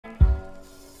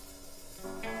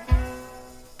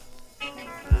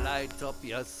light up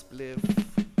your spliff.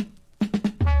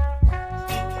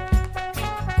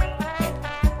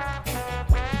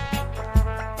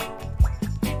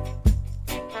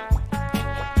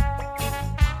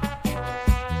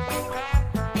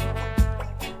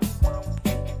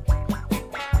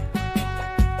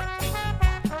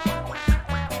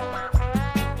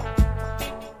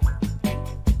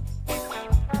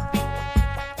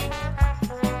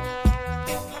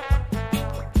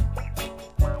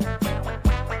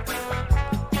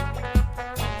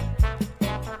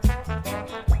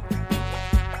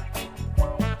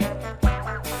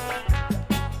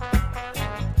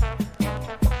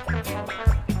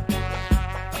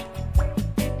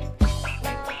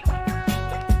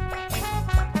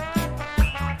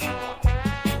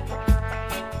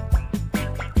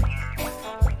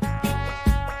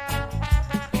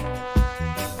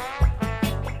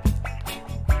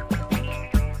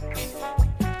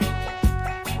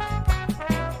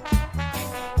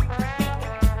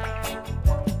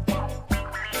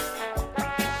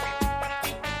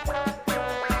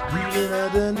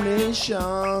 The nation.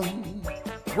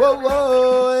 Whoa,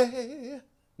 whoa,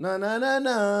 na na na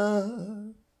na.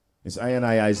 It's I and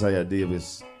I, Isaiah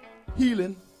Davis,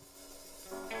 healing.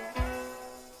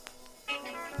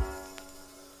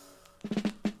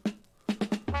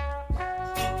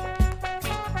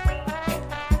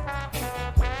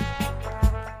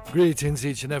 Greetings,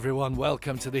 each and everyone.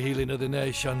 Welcome to the Healing of the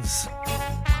Nations.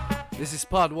 This is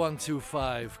part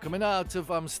 125, coming out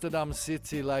of Amsterdam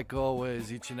City like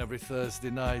always, each and every Thursday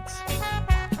night.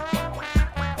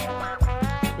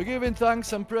 We're giving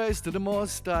thanks and praise to the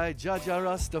Most High, Jaja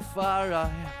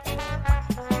Rastafari.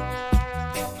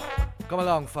 Come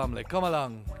along, family, come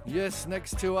along. Yes,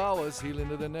 next 2 hours,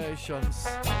 Healing of the Nations.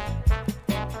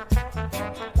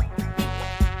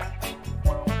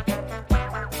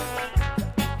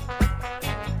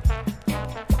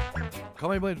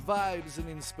 Coming with vibes and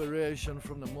inspiration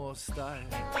from the Most High.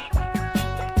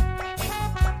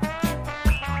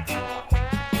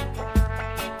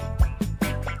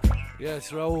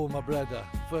 Yes, Raoul, my brother.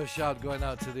 First shout going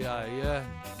out to the eye, yeah?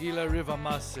 Gila River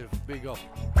Massive, big up.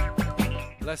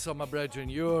 Bless up my brethren,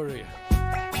 Yuri.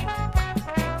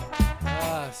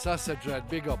 Sasa Dread,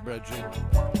 big up, brethren.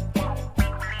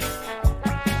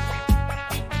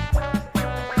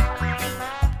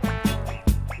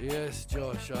 Yes,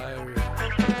 Josh, Irie.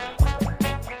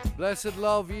 Blessed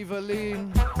love,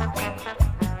 Eveline.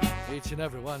 Each and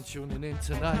everyone tuning in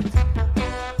tonight.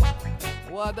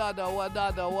 Wadada,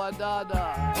 wadada,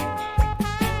 wadada.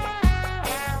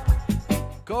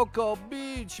 Cocoa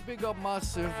Beach, big up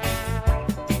massive.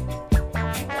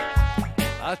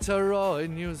 Ataroa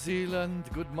in New Zealand,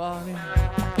 good morning.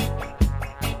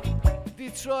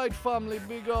 Detroit family,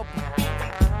 big up.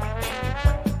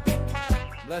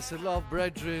 Blessed love,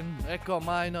 brethren. Echo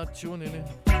Minor tuning in.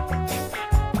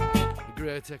 The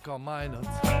great Echo Minor.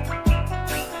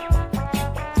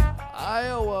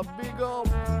 Iowa, big up.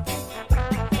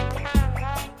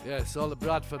 Yes, all the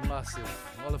Bradford Massive.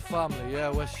 All the family, yeah,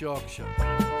 West Yorkshire.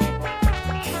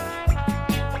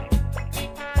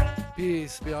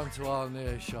 Peace be unto all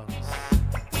nations.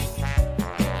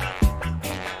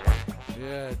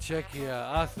 Yeah, Czechia,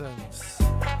 Athens.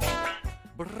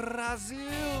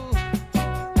 Brazil.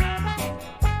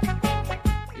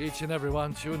 Each and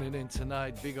everyone tuning in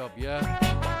tonight, big up, yeah?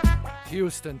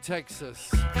 Houston,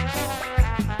 Texas.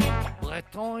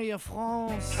 Bretagne,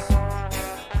 France.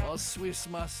 All Swiss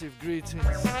massive greetings.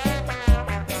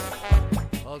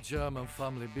 All German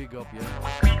family, big up, yeah?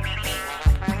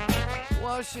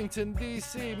 Washington,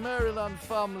 D.C., Maryland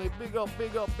family, big up,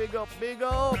 big up, big up, big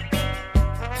up.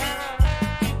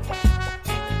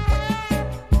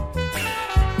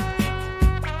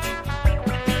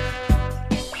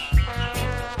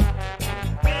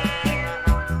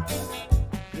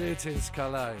 Greetings,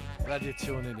 Calais. Glad you're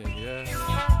tuning in, yeah?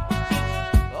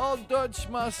 All Dutch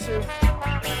massive.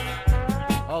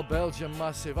 All Belgium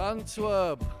massive.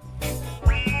 Antwerp.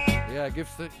 Yeah, give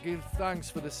thanks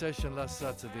for the session last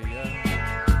Saturday, yeah?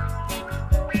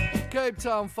 Cape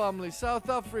Town family. South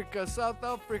Africa, South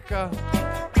Africa.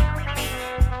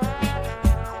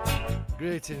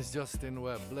 Greetings, Justin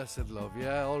Webb. Blessed love,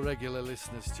 yeah? All regular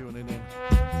listeners tuning in.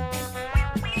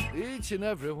 Each and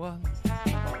every one.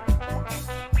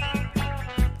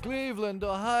 Cleveland,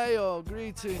 Ohio,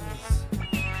 greetings.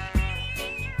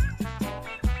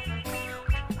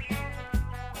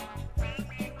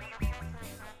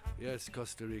 Yes,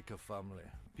 Costa Rica family.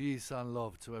 Peace and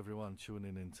love to everyone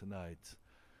tuning in tonight.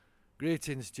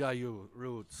 Greetings, Jayu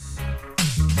Roots.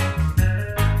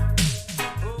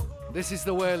 This is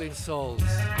the Wailing Souls.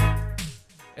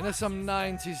 In some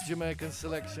 90s Jamaican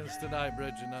selections tonight,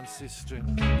 brethren and sisters.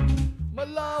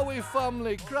 Malawi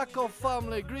family, Krakow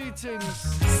family, greetings.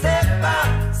 Step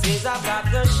back, says I've got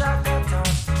the shock attack.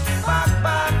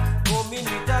 Back, come in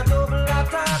with a double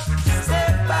attack.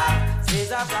 Step back,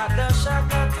 says I've got the shock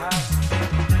attack.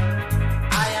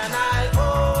 I and I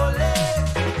only.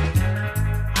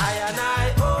 I and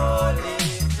I only.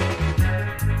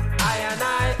 I and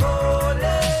I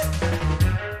only.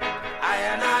 I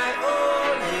and I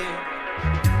only.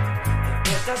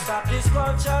 Better stop this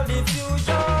cultural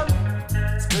diffusion.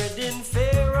 Spreading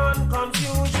fear and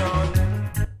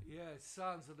confusion. Yes,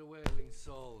 Sounds of the Wailing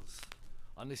Souls.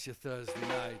 On this your Thursday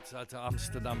night at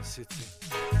Amsterdam City.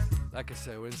 Like I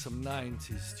say, we're in some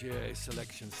 90s GA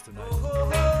selections tonight.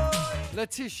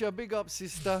 Leticia, big up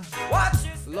sister.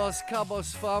 Los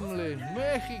Cabos family,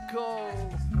 Mexico.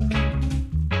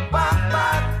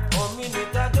 Back, come in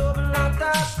with a double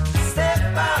attack.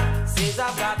 Step back, says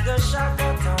I've got the shock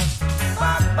attack.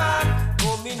 Back,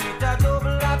 come in with a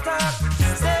double attack.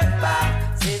 Step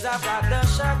back, says I've got the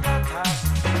shock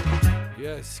attack.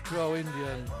 Yes, Crow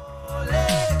Indian.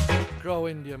 Crow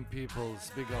Indian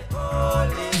peoples, big up.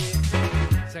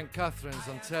 St. Catharines,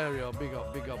 Ontario, big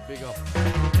up, big up, big up.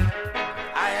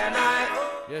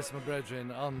 Yes, my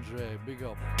brethren, Andre, big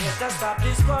up. Better stop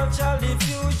this cultural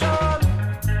diffusion,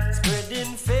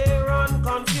 spreading fear and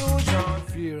confusion.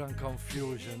 Fear and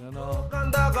confusion, you know.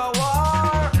 Under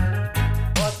war,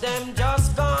 but them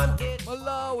just can't get.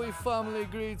 Malawi family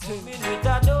greeting. With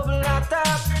a double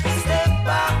attack, step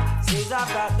back, says I've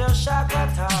got the shock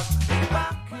attack.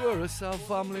 Curacao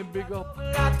family, big up.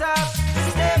 Attack,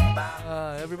 step back.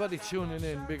 Everybody tuning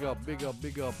in, big up, big up,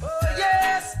 big up. Oh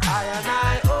yes, I and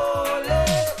I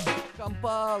only.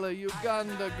 Kampala,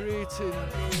 Uganda, greeting.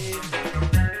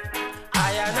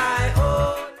 I and I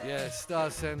only. Yes, Star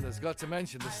Senders, got to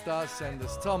mention the Star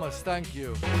Senders. Thomas, thank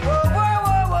you. Whoa, whoa,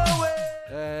 whoa,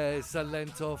 whoa.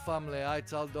 Salento family,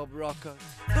 Ital Dub Rockers.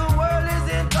 The world is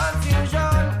in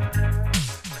confusion.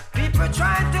 People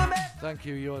trying to make. Thank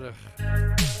you, Yoda.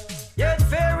 Yet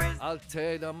fear is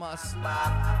Alteda Mas.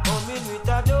 Come in with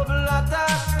a double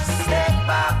attack. Step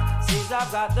back, since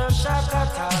I've got the shock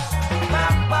attack.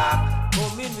 Back,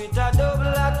 come in with a double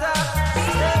attack.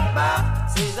 Step back,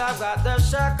 since I've got the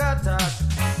shock attack.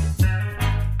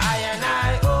 I and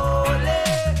I only.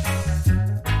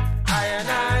 I and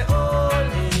I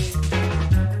only.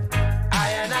 I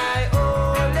and I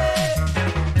only.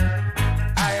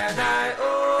 I and I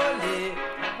only.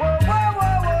 Whoa, whoa,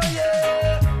 whoa, whoa,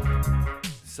 yeah.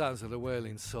 Sounds of the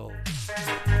Wailing Soul.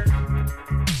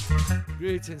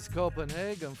 Greetings,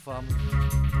 Copenhagen family.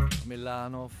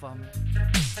 Milano family.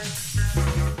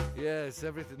 Yes,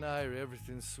 everything airy,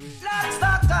 everything sweet. Lock,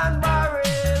 stock and barrel.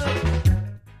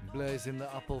 Blazing the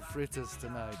apple fritters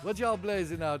tonight. What y'all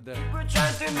blazing out there? We're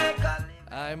trying to make a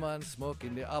I'm on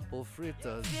smoking the apple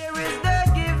fritters. here is the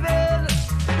giving.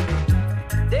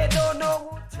 They don't know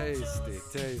who Tasty,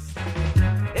 tasty.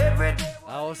 every day.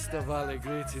 Aosta Valley,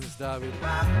 greetings, David.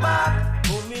 Back,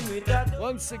 come in with that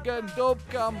Once again, Dope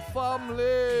Camp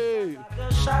family.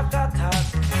 the shock attack.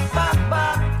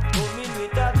 Back, come in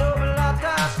with a double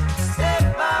attack.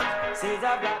 Step back, says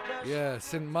I've got the Yeah,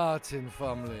 St. Martin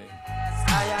family.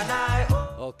 I and I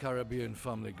only. All Caribbean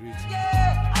family, greetings.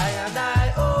 I and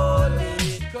I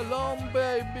only. Colombe,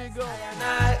 big up. And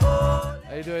I only.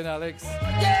 How you doing, Alex?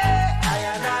 Yeah, I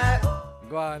and I only.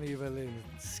 Go on, Evelyn.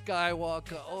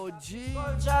 Skywalker, OG.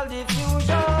 Cultural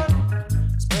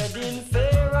diffusion, spreading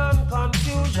fear and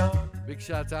confusion. Big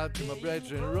shout out to my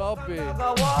brethren, Robbie. A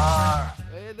war.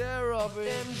 Hey there, Robbie.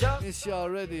 Miss you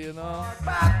already, you know.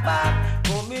 Back,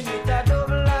 come in with a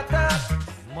double attack.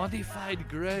 Modified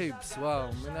grapes. Wow,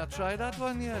 may not try that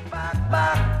one yet.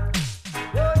 Back.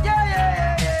 Oh,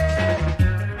 yeah.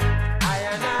 I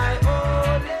and I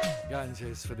only. Ganja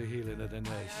is for the healing of the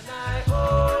nation. I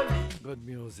only. Good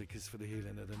music is for the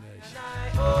healing of the nation.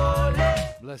 I only.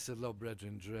 Blessed love,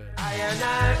 brethren, Dre. I and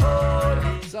I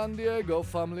only. San Diego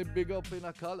family, big up in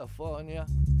California.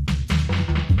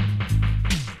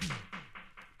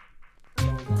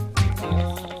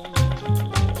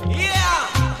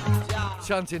 Yeah.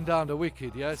 Chanting down the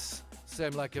wicked, yes?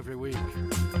 Same like every week.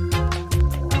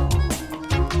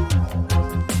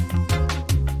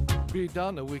 Be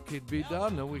down the wicked, be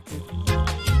down the wicked.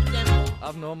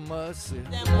 Have no mercy.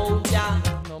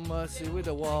 No mercy with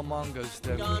the warmongers,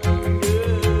 them.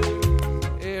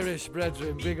 Irish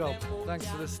brethren, big up. Thanks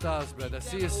for the stars, brother.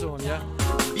 See you soon, yeah?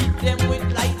 Beat them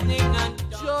with lightning and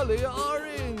Jolly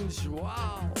Orange,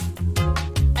 wow.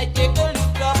 I take a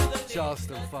look up the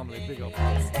Charleston family, big up.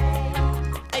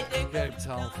 I Cape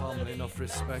Town family, enough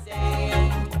respect.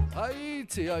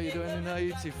 Haiti, how you doing in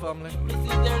Haiti family?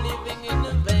 They're living in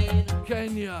the vein.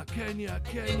 Kenya, Kenya,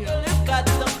 Kenya. Look at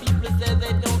some people say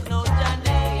they don't know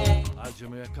Johnny.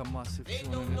 Jamaica massive They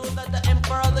tuning don't in. know that the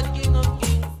emperor, the king of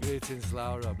kings. Greetings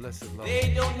Laura, blessed love.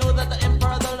 They don't know that the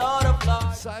emperor, the lord of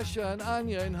lords. Sasha and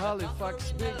Anya in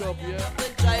Halifax, big up, yeah. The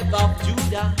tribe of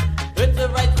Judah, with the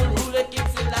rightful ruler, King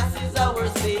Selassie is our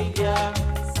savior.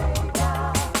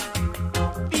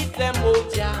 Beat them,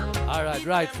 Oja. Alright,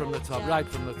 right from the top, right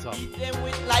from the top. Beat them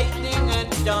with lightning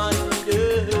and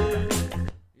thunder.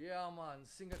 Yeah, man,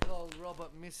 singer called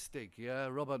Robert Mystic, yeah,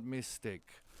 Robert Mystic.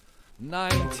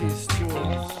 90s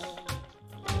tunes.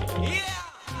 Yeah.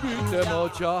 Beat them,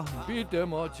 Oja, beat them,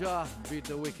 Oja, beat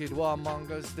the wicked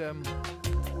warmongers, them.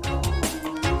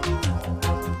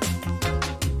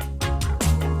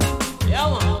 Yeah,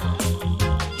 man.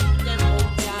 Beat them,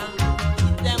 Oja.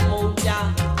 Beat them, Oja.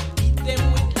 Beat them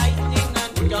with lightning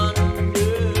and thunder.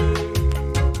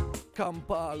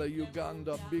 Kampala,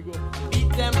 Uganda, big up. Beat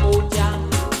them, Oja.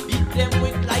 Beat them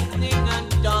with lightning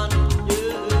and thunder.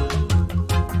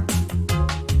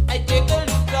 I take a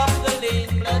look up the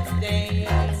lane, bloodstain.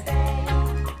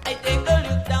 I take a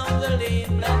look down the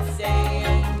lane,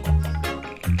 bloodstain.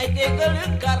 I take a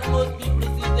look at most people,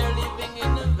 see they're living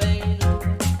in the vein.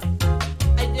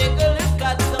 I take a look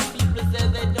at some people, say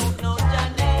they don't know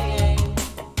Johnny.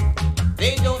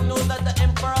 They don't know that the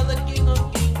emperor, the king of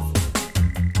kings.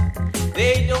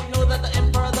 They don't know that the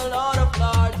emperor, the lord of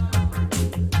lords.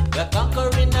 The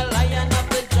conquering the lion of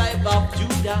the tribe of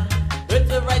Judah. With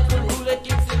the rightful ruler,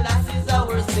 King Selassie is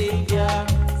our savior.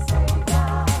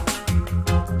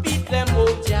 Beat them,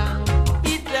 Oja.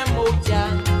 Beat them, Oja.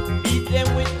 Beat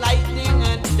them with lightning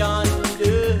and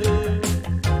thunder.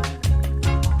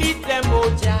 Beat them,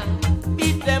 Oja.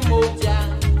 Beat them, Oja.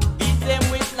 Beat them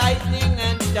with lightning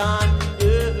and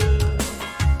thunder.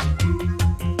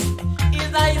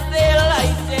 Is I say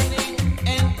lightning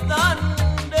and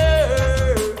thunder?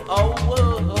 Oh,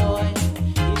 boy.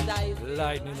 Is I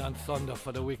Lightning and thunder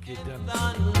for the wicked, them.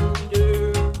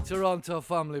 thunder? Toronto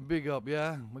family, big up,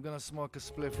 yeah? We're gonna smoke a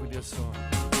spliff with you soon.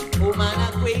 Oh man, I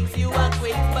quakes you, I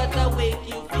quakes, but I wake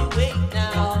you, you wake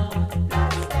now.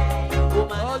 Oh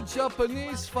man, All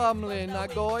Japanese family,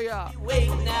 Nagoya. I wake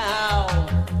now.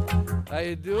 How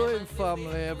you doing,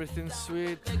 family? Everything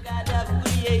sweet? The God of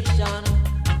creation.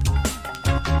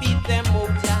 Beat them,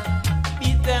 Oja.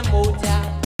 Beat them, Oja.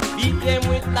 Beat them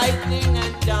with lightning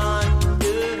and thunder.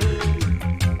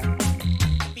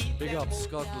 Beat Big them, up Oja.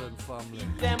 Scotland family.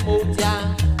 Beat them,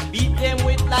 Oja. Beat them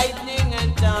with lightning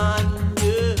and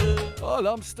thunder. All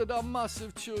Amsterdam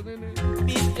massive tuning in.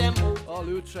 Beat them, Oja. All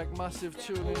Utrecht massive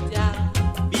tuning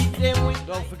in. Beat them with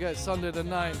Don't forget Sunday the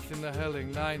 9th in the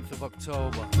Helling, 9th of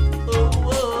October.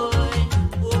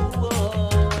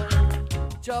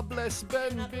 God bless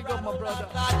Ben, big up my brother.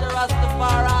 God the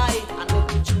Rastafari, and let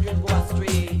the children go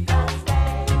astray.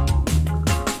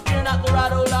 Fear not the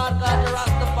rod, O Lord God the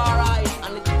Rastafari,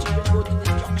 and let the children go to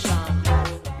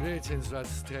destruction. Greetings,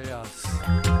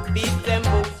 Radstayas. Beat them,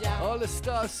 Boja. All the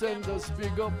star senders,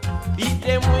 big up. Beat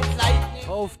them with lightning.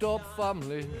 Hoofd up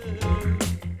family.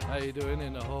 How you doing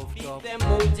in the Hoofd Beat up? them,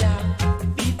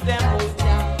 Boja. Beat them,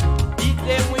 Boja. Beat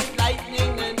them with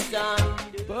lightning and thunder.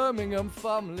 Birmingham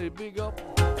family, big up.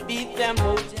 Beat them,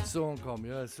 Boja. Soon come,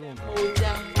 yeah, soon come.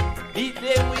 Boja. Beat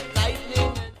them with lightning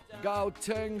and thunder.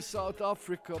 Gauteng, South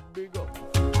Africa, big up.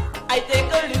 I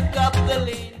take a look up the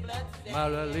lane, bloodstain.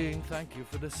 Marilyn, thank you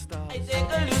for the stars. I take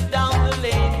a look down the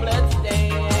lane,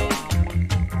 bloodstain.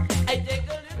 I take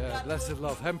a look Yeah, at blessed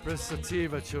love. Empress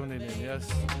Sativa tuning in, yes.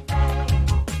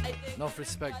 I take Enough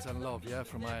respect and love, yeah,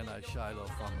 from I and I Shiloh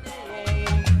family.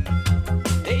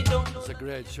 They don't know It's a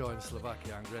great show in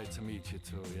Slovakia and great to meet you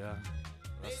too, yeah.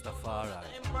 Rastafari.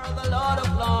 Emperor, the Lord of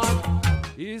Lords,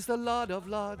 He's the Lord of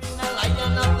Lords, the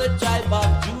Lion of the tribe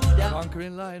of Judah.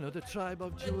 conquering lion of the tribe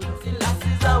of Judah. Selassie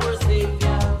is our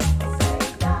savior.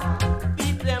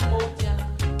 Beat them, Oja.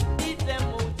 Beat them,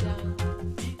 Oja.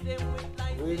 Beat them with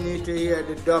lightning. We need to hear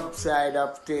the dub side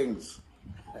of things.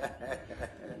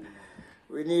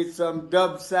 We need some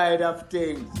dub side of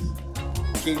things.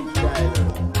 King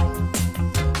Shiloh.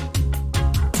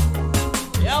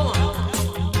 Yeah, man.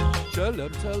 Tell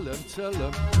them, tell them, tell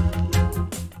them.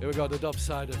 Here we got the dub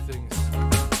side of things.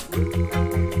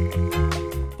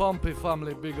 Pompey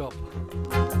family, big up.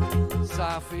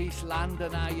 Southeast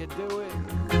London, how you doing?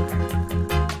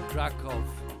 Krakow,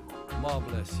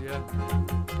 marvelous, yeah?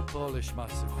 Polish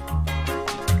massive.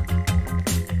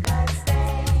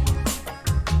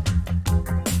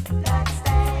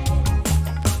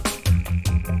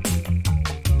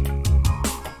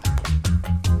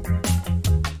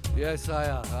 Yeah, Yes, I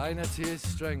am. Unity is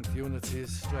strength, unity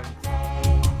is strength.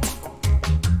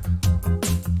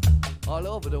 All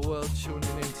over the world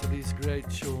tuning into these great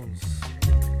tunes.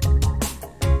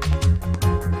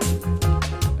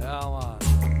 Yeah, man.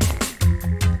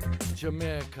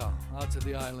 Jamaica, out of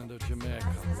the island of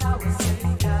Jamaica.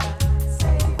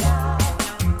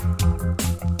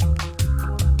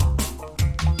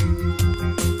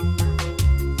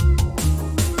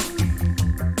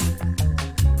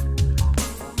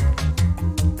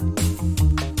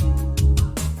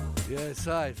 Yes,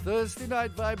 aye. Thursday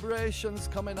night vibrations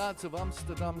coming out of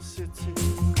Amsterdam City.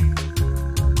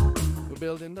 We're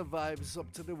building the vibes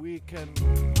up to the weekend.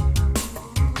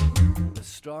 The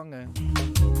strong end.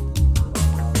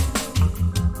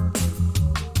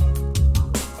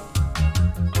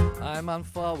 I'm on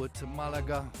forward to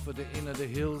Malaga for the Inner the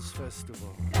Hills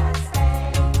Festival.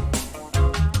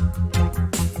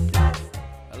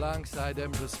 Alongside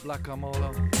Empress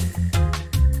Blackamolo,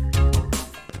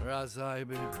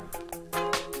 Razaibi,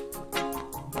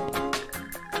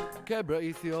 Kebra,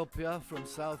 Ethiopia from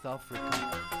South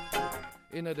Africa.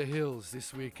 Inner the Hills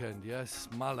this weekend, yes,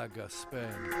 Malaga,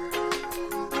 Spain.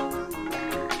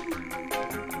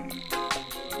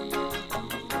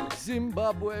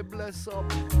 Zimbabwe, bless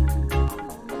up.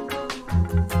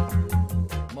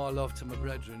 More love to my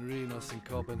brethren, Renos in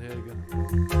Copenhagen.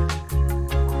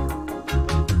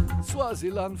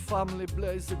 Swaziland family,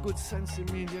 blaze the good sense in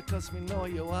media, cause we know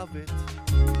you have it.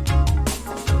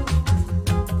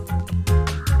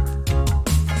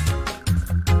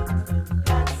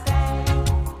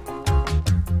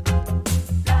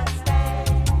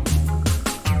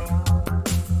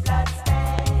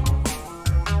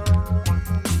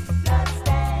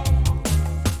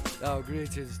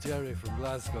 Greetings, Jerry from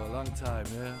Glasgow, long time,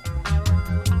 yeah?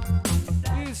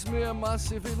 He's me a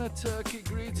massive inner turkey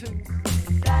greeting.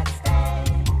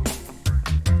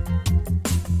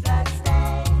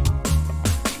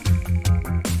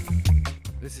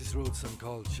 This is Roots and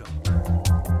Culture.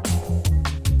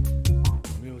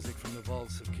 Music from the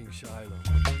vaults of King Shiloh.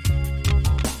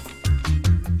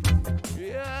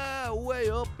 Yeah, way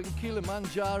up in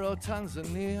Kilimanjaro,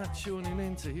 Tanzania, tuning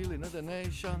into Healing of the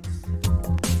Nations.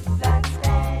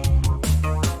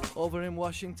 Over in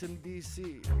Washington,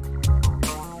 D.C.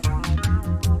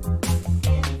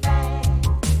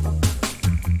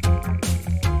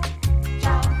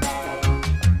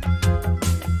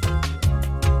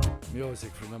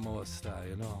 Music from the Most High,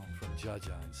 you know, from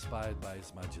Jaja, inspired by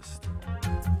His Majesty.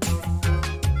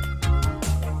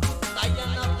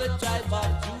 Lion of the tribe of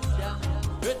Judah,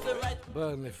 with the right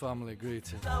Burnley family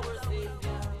greeting. our Savior.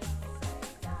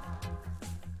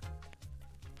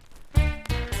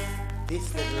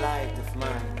 This little light of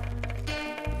mine,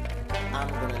 I'm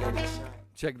gonna let it shine.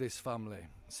 Check this family.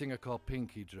 Singer called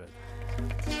Pinky Dread.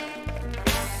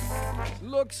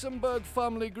 Luxembourg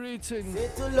family greetings. Say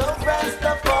to love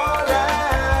Rastafari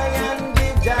and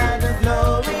give Jah the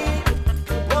glory.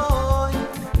 Boy,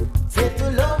 say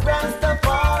to love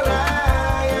Rastafari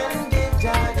and give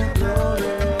Jah the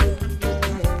glory.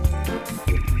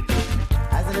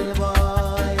 As a little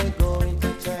boy going to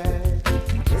church,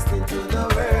 listening to the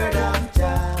word of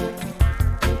Jah,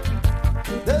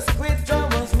 the scripture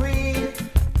was read,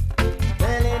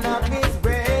 telling of his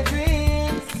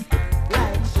brethren,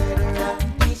 like Shadrach,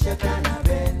 Meshach, and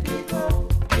Abednego,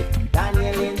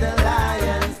 Daniel in the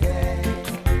lion's den,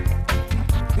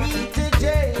 Peter,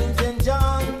 James, and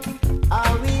John,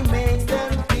 how we make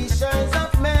them fishers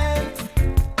of men.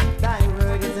 Thy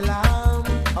word is a lamp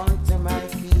unto my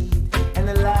feet and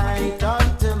a light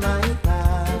unto my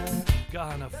path.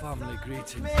 Ghana family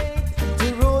greetings. To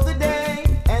rule the day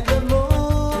and the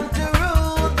moon to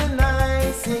rule the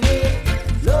night, singing,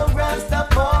 love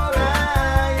Rastafari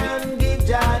and give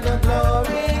Jah the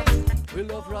glory. We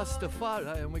love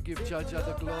Rastafari and we give Jaja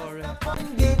the glory.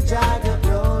 Give Jah the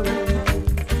glory.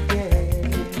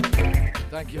 Yeah.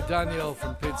 Thank you, Daniel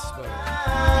from Pittsburgh.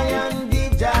 And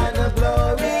give Jah the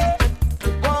glory.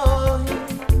 One,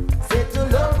 say to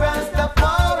love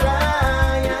Rastafari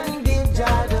and give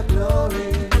Jah the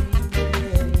glory.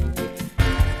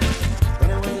 When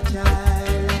I was a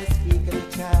child, I speak as a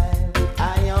child.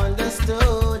 I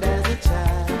understood as a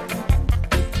child.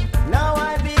 Now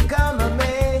I become a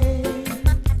man.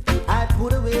 I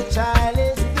put away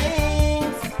childish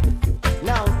things.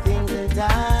 Now things and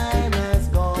time has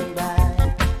gone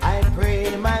by. I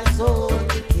pray my soul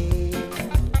to King.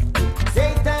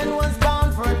 Satan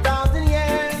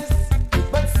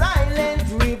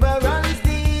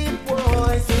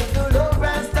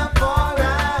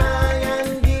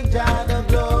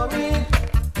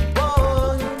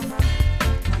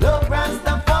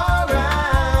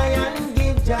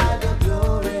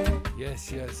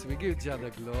Jah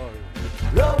the glory.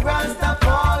 Love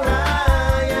Rastafari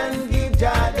and give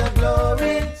Jah the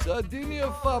glory.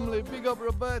 Sardinia family, big up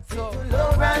Roberto.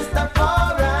 Love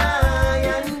Rastafari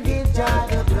and give Jah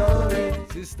the glory.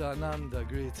 Sister Ananda,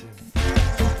 greeting.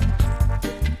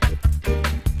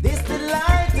 This the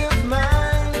light of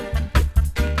mine.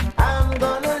 I'm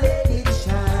gonna let it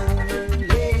shine,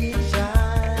 let it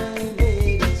shine, let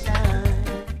it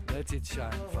shine. Let it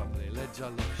shine, family. Let Jah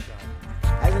love shine.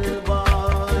 As a little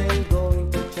boy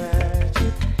going to church,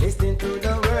 listening to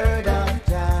the word of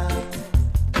Jah.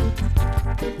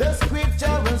 The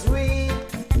scripture was read,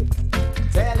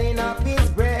 telling of his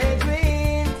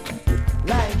brethren,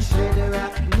 like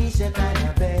Shadrach, Meshach, and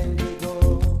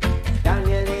Abednego,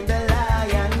 Daniel in the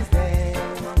lion's den,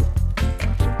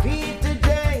 Peter,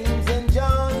 James, and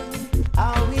John,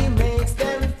 how he makes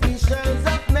them fishers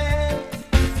of men.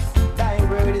 Thy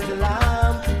word is a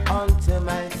lamp unto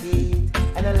my feet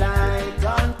and a light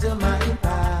unto my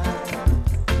path.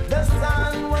 The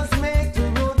sun was made to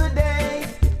rule the day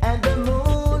and the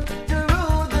moon to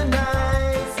rule the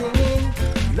night, singing,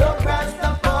 Love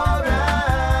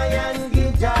Rastafari and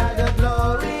give Jah the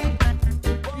glory.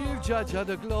 Give Jah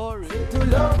the glory. To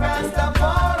love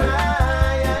Rastafari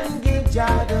and give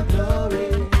Jah the glory.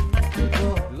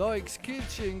 Oh, Loic's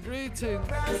Kitchen, greeting.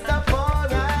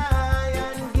 Rastafari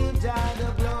and give Jah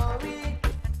the glory.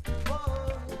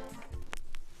 Oh.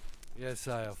 Yes,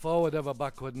 I forward ever,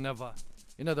 backward never.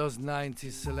 You know those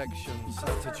 90s selections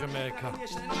out to Jamaica.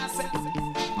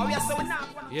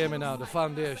 Hear me now, the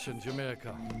foundation,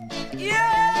 Jamaica.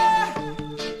 Yeah!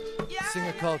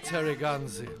 Singer called Terry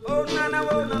Ganzi. Oh, nana,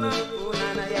 oh, nana, oh,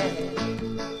 nana, yeah.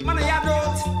 Man, I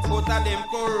don't, out of them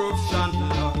corruption.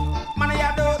 Man,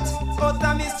 I don't, out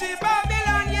of mystery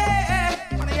Babylon, yeah.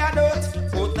 Man, I don't,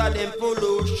 out of them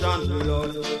pollution,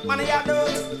 Lord. Man, I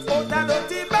don't, out of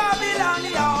dirty Babylon,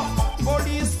 yeah.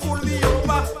 Police school be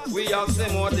over, we have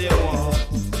some more they want.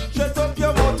 Shut up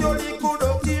your mouth, you liquid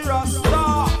up the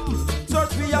rasta.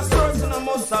 Search we are certain I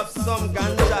must have some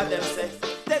ganja, them say.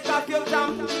 Take off your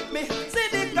jam, me see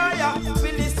the kaya.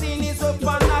 Philistine is up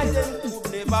and I them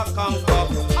could never conquer.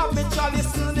 Habitually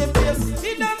listen the place,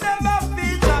 he don't never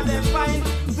feature them fine.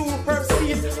 To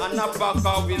proceed and a back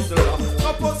of whistle.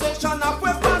 No possession of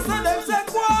weapons, so them say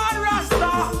go on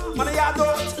rasta. Man, I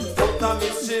don't, out of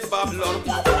mystery Babylon.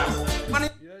 Man,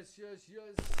 Yes.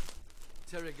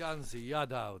 Terry Ganzi,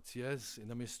 Yad out, yes, in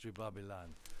the Mystery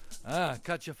Babylon. Ah,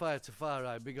 catch a fire to far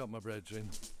right, big up my brethren.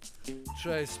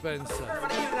 Trey Spencer,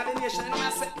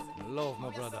 love my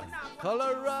brother.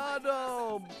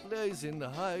 Colorado, blazing the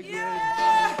high grade.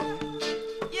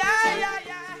 yeah.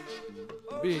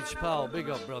 Beach Pal, big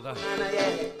up brother.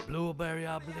 Blueberry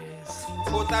ablaze.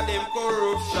 Out of them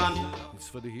corruption. It's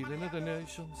for the healing of the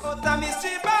nations. Out of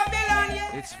mystery Babylon,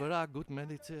 yeah. It's for our good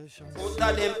meditations. Out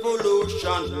of them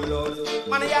pollution, Lord.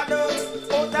 Man, I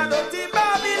don't, out of dirty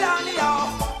Babylon,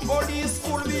 yeah. Police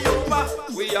school be over,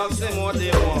 we have some more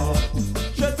they want.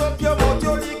 Shut up your mouth,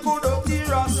 you liquid up the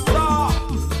rasta.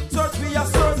 Search we are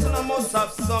certain I must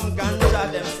have some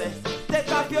ganja, them say.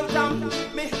 Take off your jam,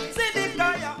 me see the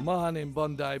kaya. Man in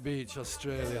Bondi Beach,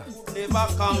 Australia. Never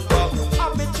conquer,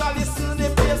 habitually listen the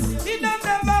place. He don't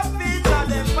never feature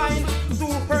them fine. To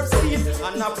proceed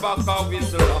and a back of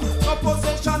whistle. No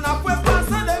possession of weapons,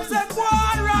 so them say go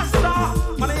on rasta.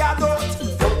 Man, I don't,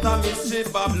 out of mystery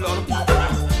Babylon.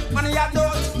 Man, I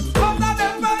don't, out of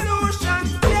them pollution,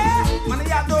 yeah. Man,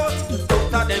 I don't,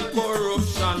 out of them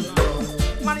corruption.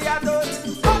 Man, I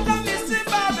don't, out of mystery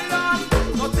Babylon.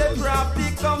 Not a crap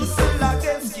become still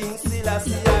against King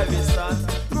Selassie, I will start.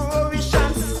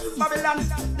 Prohibition, Babylon,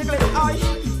 neglect I.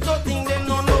 Nothing they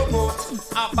know no about,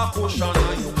 Abakushan I.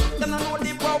 They don't know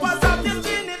the powers of the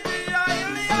Trinity, I.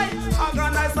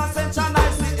 Organize and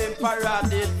centralize the emperor,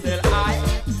 they tell I.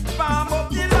 Farm up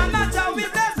the land, and Jah we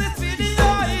bless it for the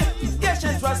eye. Yes,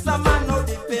 it was a man no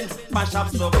depend, mash up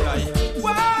supply.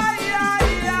 Why, yeah.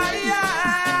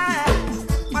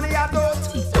 Man, I don't,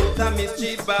 out of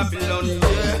mystery Babylon,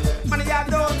 yeah. Man, I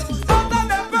don't, out of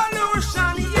the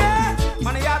pollution, yeah.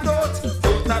 Man, I don't,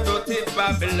 out of dirty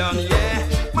Babylon, yeah.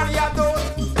 Man, I don't,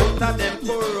 out of them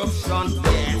corruption,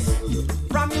 yes.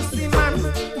 From you see man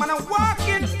I walk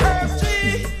in earth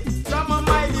tree. From a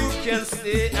mile you can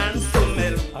stay and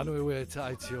smell. And we wait to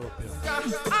Ethiopia.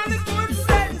 And it good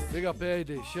sense. Big up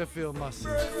AD, Sheffield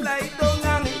Massive. Fly down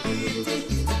and eat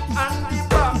it. And the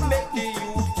back make the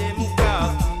youth them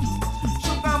coffee.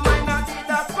 Sugar mine and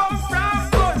that come from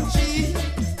country.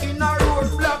 In a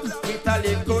roadblock with a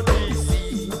little DC.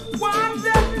 One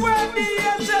day where the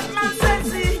ancient man says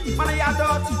see. Man I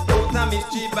don't out of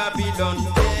mystery Babylon,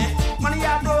 yeah. Man I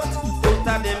don't out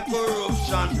of them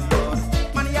corruption, Lord.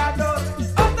 Man I don't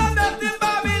out of them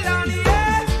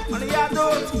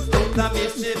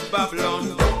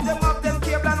Babylon. Them have them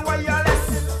cable and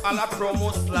wireless, all a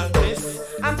promos like this.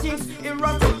 And things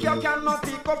erotic you cannot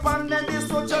pick up, and then the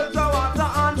social water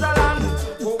on the land.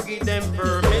 Who give them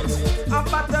permit? And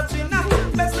better China,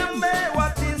 best them way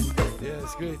what is.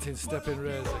 Yes, greetings, Stepping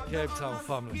Razor, Cape Town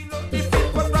family. If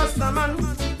it was Rasta man,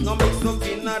 no mix up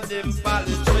in a them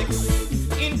politics.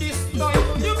 In this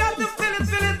time, you got to feel it,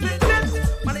 with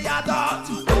it. Money a dot,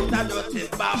 that dirty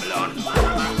Babylon.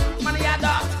 Money a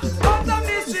dot, out of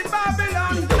this shit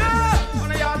Babylon.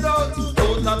 Money a dot,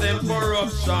 out of them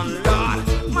corruption, Lord.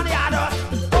 Money a dot,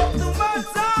 up to Mount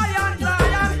Zion,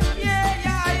 Zion. Yeah.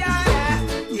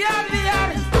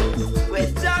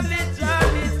 With Jah,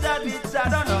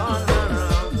 no.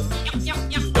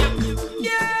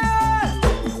 Yeah.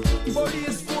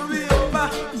 Police pull me over,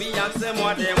 me ask them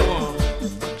what they want.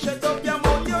 Shut up your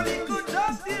mouth, you little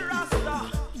dusty Rasta.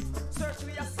 Search for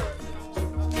yourself.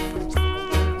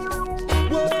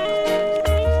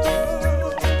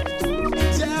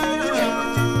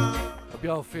 Hope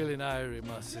you're all feeling irie,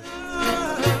 massive.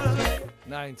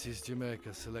 90s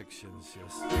Jamaica selections,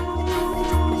 yes.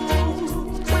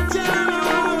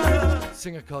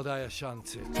 Singer called I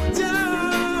Ashanti.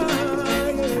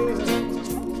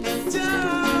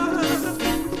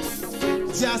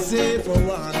 Just say for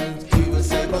one, he will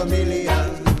save a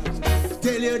million.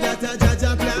 Tell you that a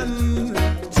Jaja plan.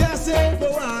 Just say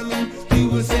for one, he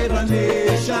will save a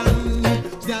nation.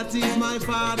 That is my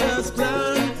father's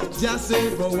plan. Just say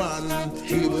for one,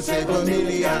 he will save a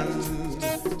million.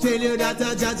 Tell you that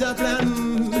a Jaja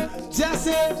plan. Just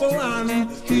say for one,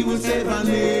 he will save a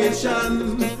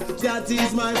nation. That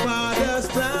is my father's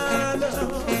plan.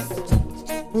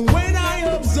 When I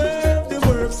observe the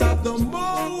works of the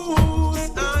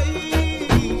Most High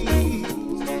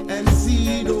and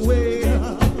see the way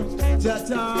Jah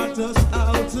taught us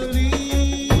how to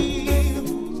live,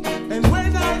 and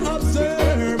when I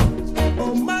observe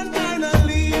how mankind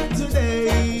live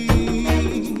today,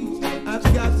 I've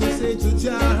got to say to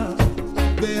Jah,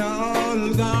 they are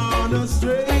all gone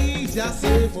astray. Just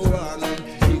say for one,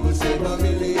 he will save a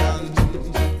million.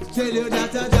 Tell you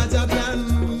that a Jaja plan.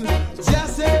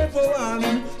 Just say for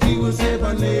one, he will save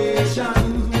a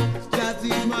nation. That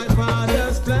is my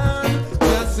father's plan.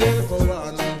 Just say for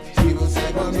one, he will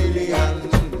save a million.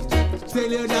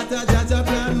 Tell you that a Jaja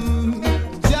plan.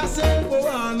 Just say for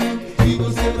one, he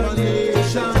will save a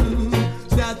nation.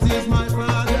 That is my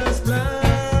father's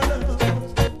plan.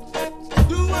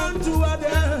 Do unto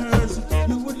others,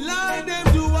 you would like them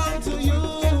do unto you.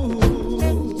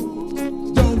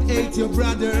 Don't hate your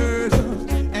brothers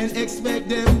and expect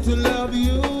them to love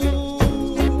you.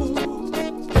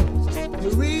 You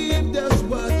reap just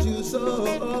what you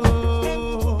sow.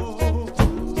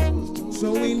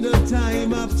 So in the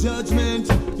time of judgment,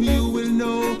 you will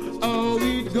know how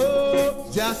it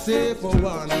goes. Just say for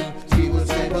one, he will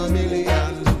save a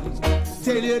million.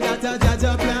 Tell you that a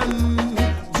Jaja plan.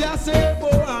 Just say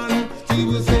for one, he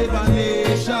will save a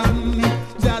nation.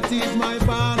 That is my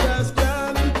father's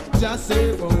plan. Just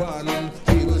say for one,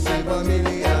 he will save a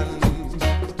million.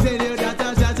 Tell you that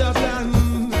a Jaja plan.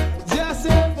 Just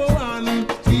say for one,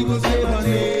 he will save a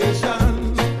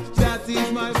nation. That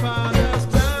is my father's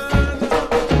plan.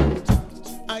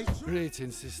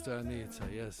 Greetings, Sister Anita.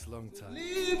 Yes, long time.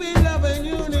 Live in love and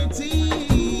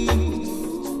unity.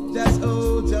 That's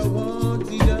all Jah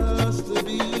wanted us to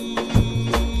be.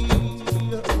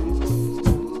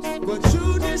 But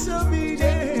through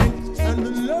disobedience and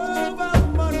the love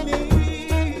of money,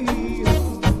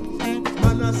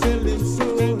 man a sell him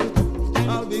soul,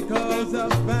 all because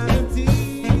of vanity.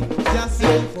 Just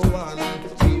say for one,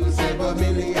 he will save a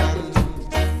million.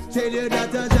 Tell you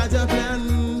that a Jaja plan.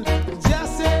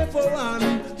 Just say for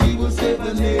one, he will save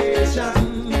the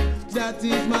nation. That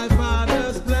is my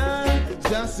father's plan.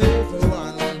 Just say for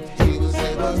one, he will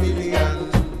save a million.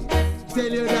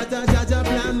 Tell you that a Jaja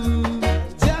plan.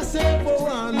 Just say for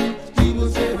one, he will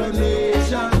save a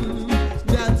nation.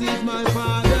 That is my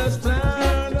father's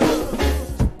plan.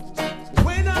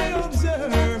 When I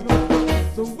observe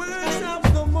the words of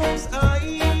the Most High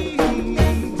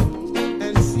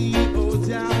and see, oh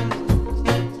Jah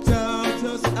taught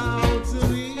us how to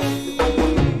live.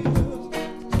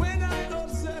 When I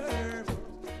observe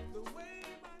the way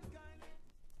mankind.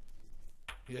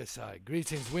 Yes, I.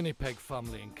 Greetings, Winnipeg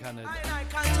family in Canada. I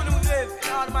continue to live in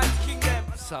Almighty Kingdom.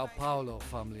 Sao Paulo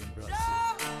family in Brazil.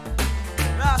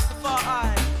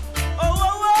 Rastafari.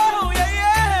 Oh,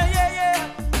 yeah.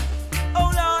 Oh,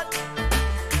 Lord.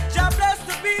 Jah bless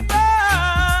the people.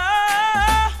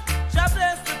 Jah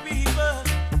bless the people.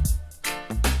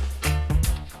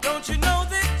 Don't you know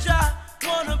that Jah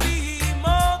wanna be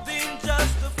more than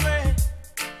just a friend?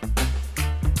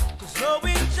 'Cause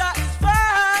knowing Jah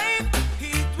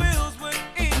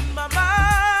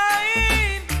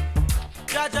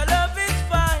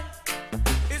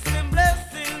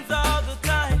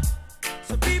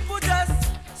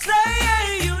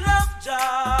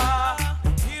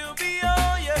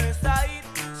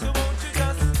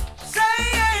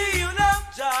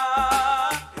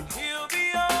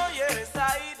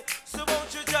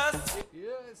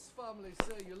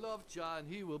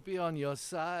on your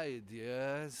side,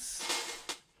 yes.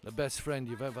 The best friend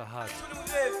you've ever had.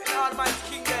 Live in Almighty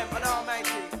Kingdom and Almighty.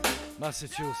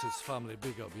 Massachusetts family,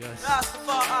 big up, yes.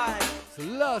 Rastafari.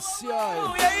 Selassie.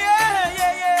 Oh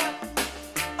yeah.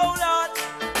 Oh Lord,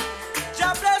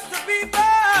 Jah bless the people.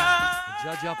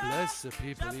 Jah bless the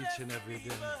people each and every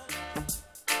day.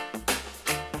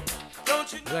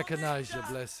 Don't you know Recognize your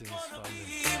blessings, family.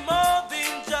 be more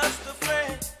than just a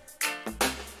friend?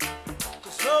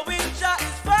 'Cause knowing Jah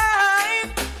is fine,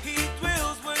 He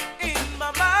dwells within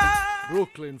my mind.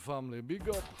 Brooklyn family, big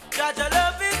up. Jah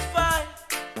love is fine.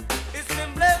 It's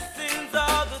been blessings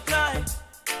all the time.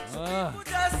 Ah,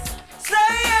 Just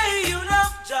say you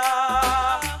love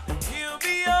Jah, He'll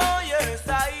be on your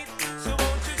side. So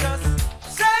won't you just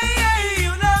say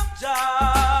you love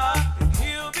Jah,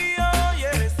 He'll be on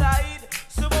your side.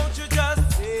 So won't you just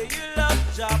say you love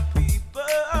Jah, people?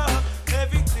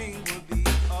 Everything will be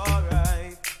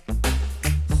alright.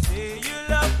 Say you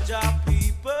love Jah,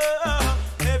 people.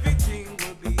 Everything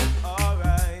will be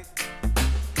alright.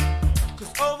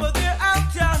 'Cause over there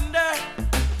out yonder,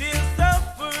 there's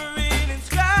suffering and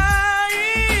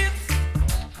strife.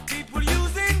 People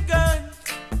using guns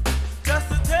just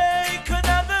to take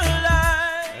another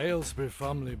life. Aylesbury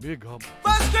family, big up.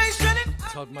 Frustration and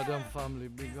Todd Madam family,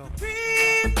 big up.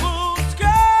 people's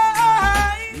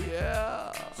cry.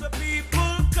 Yeah. So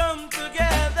people come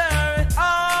together and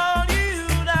all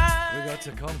unite. We got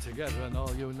to come together and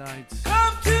all unite.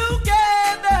 Come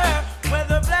together,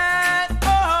 whether black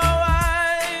or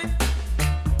white.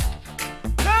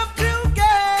 Come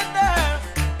together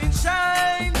and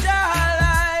shine Jah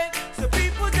light. So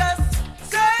people just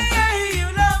say you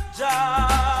love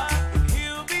Jah,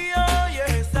 He'll be on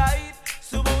your side.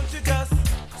 So won't you just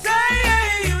say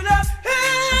you love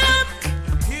Him?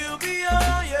 He'll be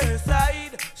on your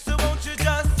side. So won't you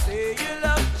just say you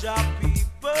love Jah,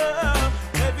 people?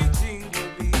 Everything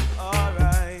will be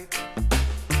alright.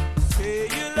 Say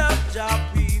you love Jah,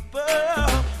 people.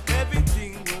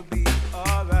 Everything will be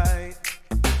alright.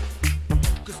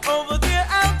 'Cause over there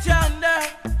out yonder,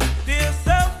 there's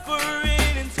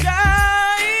suffering and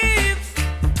strife.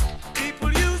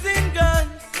 People using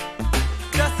guns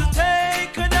just to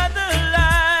take another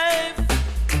life.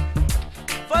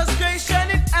 Frustration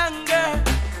and anger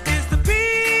is the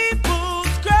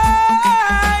people's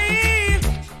cry.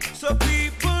 So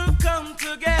people come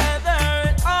together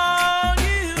and all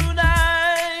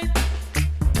unite.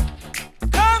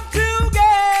 Come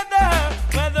together,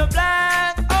 whether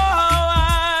black or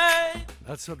white.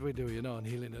 That's what we do, you know, in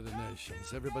Healing of the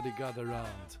Nations. Everybody gather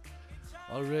round.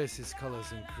 All races, colors,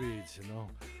 and creeds, you know.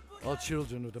 All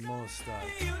children of the Most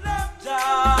High. You love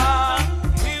Jah,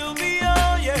 He'll be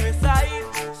on your side.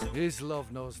 So His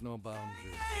love knows no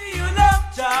boundaries. you love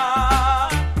Jah,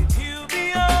 He'll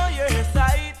be on your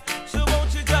side. So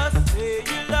won't you just say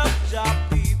you love Jah,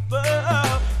 people?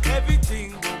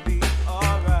 Everything will be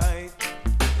alright.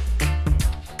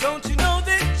 Don't you know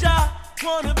that Jah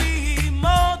wanna be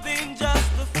more than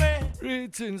just a friend?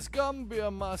 Greetings,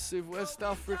 Gambia, massive West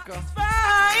Africa.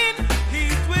 Fine, He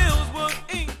dwells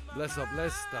within Bless up,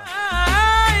 Leicester.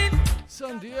 mine.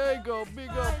 San Diego, big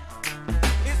up.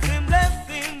 It's been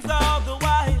blessings all the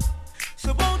while.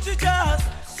 So won't you just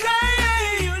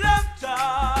say you love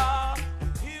Jah?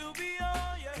 He'll be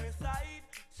on your side.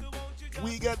 So won't you just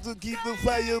We got to keep the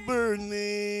fire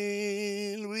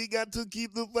burning. We got to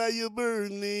keep the fire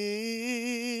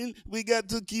burning. We got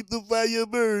to keep the fire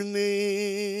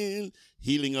burning.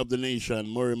 Healing of the nation,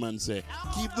 Morriman say,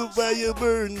 keep the fire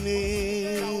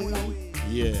burning.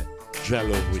 Yeah, Jah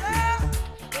love with you.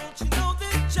 don't you know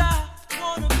that Jah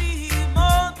wanna be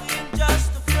more than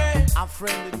just a friend? I'm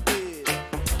friend indeed.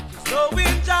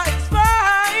 Knowing Jah is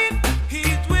fine, He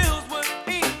dwells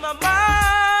within my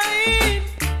mind.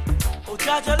 Oh,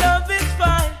 Jah love is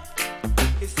fine.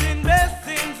 It's in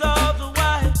blessings all the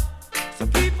while. So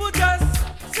people just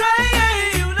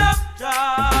say you love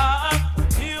Jah,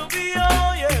 He'll be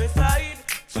on your side.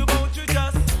 So won't you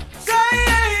just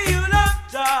say you love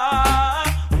Jah,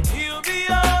 He'll be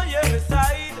on your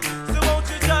side. So won't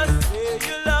you just say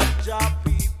you love Jah,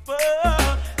 people?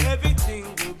 Everything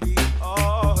will be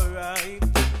alright.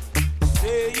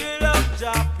 Say you love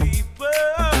Jah, people.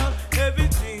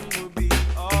 Everything will be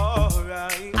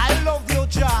alright. I love you,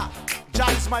 Jah. Jah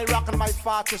is my rock and my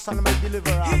fortress and my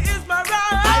deliverer. He is my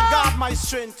rock. I guard my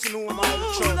strength to know my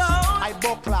trust, Lord. my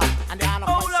buckler and the hand of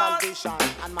my Lord. salvation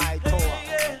and my tower.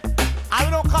 Yeah. I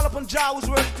will not call upon Jah who's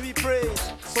worthy to be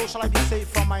praised. So shall I be safe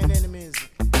from mine enemies.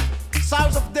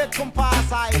 Sorrows of death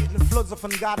compass I, and the floods of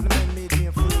ungodly men made me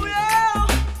a fool. Ooh, yeah.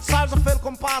 Sorrows of hell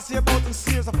compass here about, and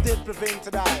seers of death prevail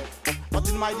to die. But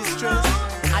in my distress,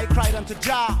 I cried unto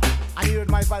Jah, And he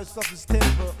heard my voice of his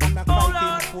temple, and my cry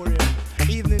came before him.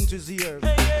 Evening to his ears.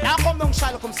 Now come down,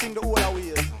 Shiloh, come sing the older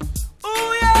ways.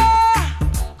 Ooh yeah,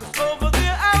 'cause over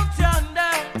there out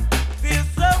yonder, there's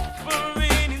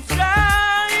suffering in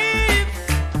strife.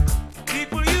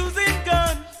 People using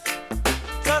guns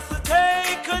just to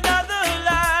take another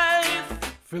life.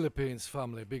 Philippines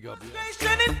family, big up, yeah.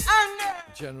 Frustration and anger,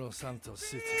 General Santos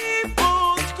City.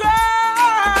 people's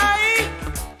cry.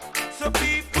 So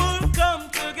people come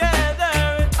together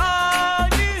and all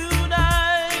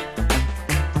unite.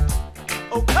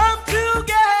 Oh, come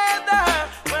together,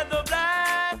 whether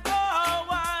black or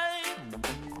white.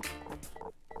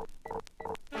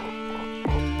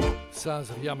 Sounds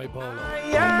of Yami Bolo.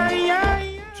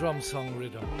 Drum song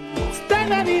rhythm.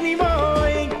 Stand in the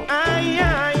morning, ay,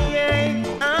 ay, ay,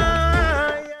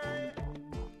 ay,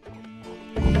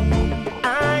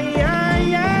 ay,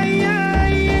 ay, ay,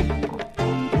 ay.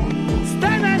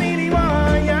 Stand in the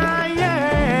morning, ay,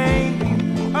 ay,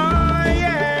 ay,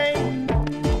 ay.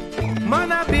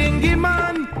 Man a bingy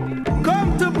man,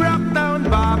 come to break down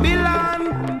Babylon.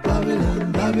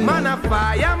 Babylon, Babylon. Man a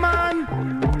fireman,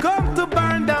 come to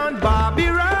burn down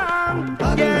Babylon.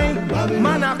 Yeah. Babylon.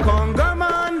 Man a conga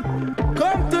man,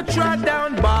 come to trot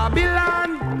down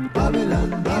Babylon. Babylon,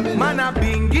 Babylon. Man a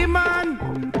bingy man,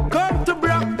 come to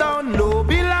break down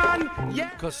Babylon. Yeah.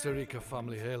 Costa Rica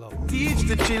family, halo. Teach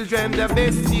the children the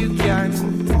best you can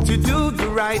to do the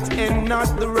right and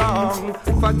not the wrong.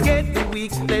 Forget the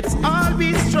weak, let's all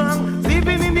be strong.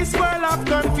 Living in this world of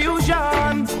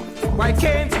confusion, why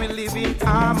can't we live in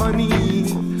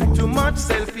harmony? Too much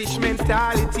selfish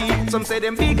mentality. Some say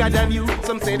them bigger than you,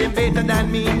 some say them better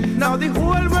than me. Now the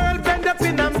whole world bend up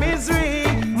in a misery.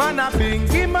 Man a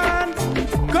bingy man,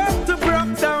 come to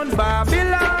break down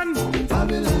Babylon.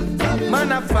 Babylon, Babylon.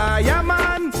 Man a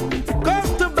fireman,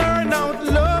 come to burn out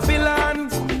Babylon.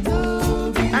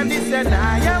 And this an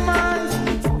iron man,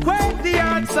 quake the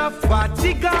hearts of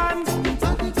Vatican.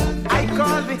 I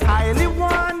call the highly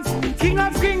one, King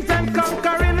of kings and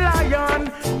conquering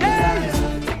lion. Hey!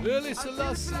 Really,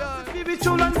 Selassie? Be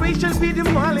true and we shall be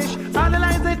demolished. All the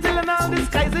lies they tell and all the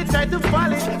skies they try to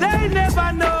polish. They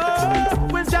never know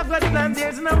when chocolate land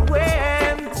there's no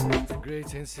when.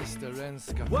 Great and Sister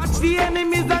Renska. Watch the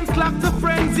enemies and clap the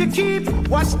friends you keep.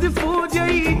 Watch the food you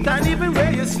eat and even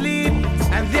where you sleep.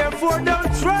 And therefore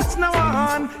don't trust no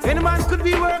one. Any man could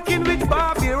be working with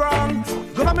Bobby wrong.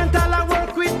 Governmental I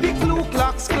work with the Ku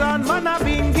Klux Klan. Man a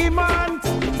bingy man,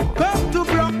 come to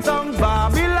block down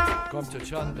Babylon. Come to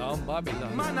chant down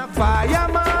Babylon. Man a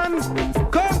fireman,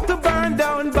 come to burn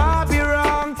down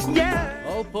Babylon. Yeah.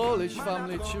 All Polish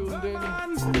family tuned in.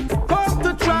 Come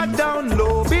to trot down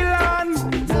Babylon.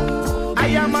 I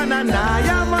am an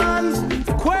man,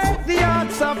 quake the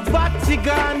hearts of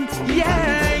Vatican.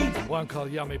 Yeah. One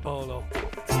called Yami Bolo.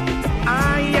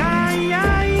 Ay, ay,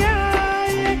 ay, ay.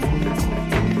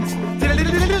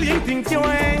 Think you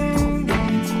wang.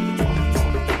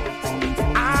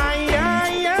 Ay,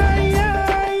 ay, ay,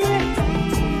 ay.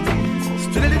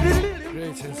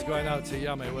 Greetings going out to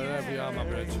Yami, wherever you are, my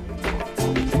brethren.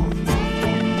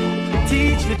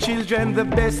 Teach the children the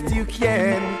best you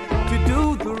can to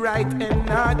do the right and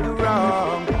not the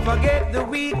wrong. Forget the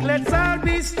weak, let's all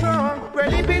be strong. We're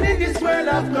living in this world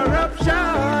of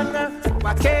corruption.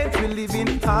 Why can't we live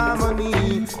in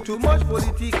harmony? Too much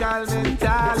political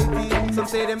mentality. Some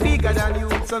say them bigger than you,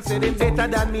 some say them better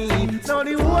than me. Now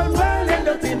the whole world end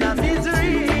up in a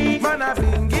misery. Man a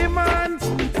bingy man,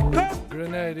 come.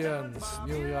 Grenadians,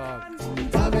 New York.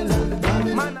 Babylon,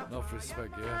 Babylon. Man Enough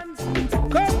respect, yeah.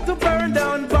 come to burn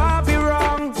down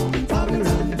Babylon.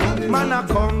 Babylon, Babylon. Man a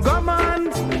Congo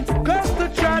man, come to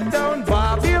trot down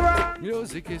Babylon.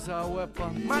 Music is our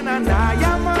weapon. Man a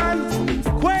Naya man,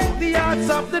 quake the hearts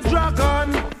of the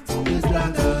dragon. The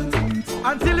dragon.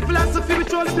 Until the philosophy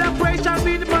which all the black race shall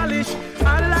be demolished.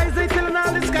 All the lies they tell and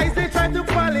all the skies they try to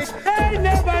polish. They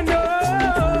never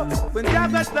know when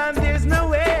Jagger stand there's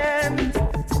no end.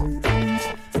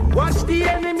 Watch the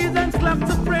enemies and clap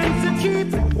the friends you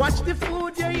keep. Watch the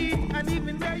food you eat and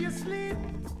even where you sleep.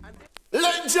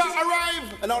 Let Jah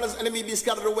arrive, and all his enemy be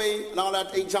scattered away, and all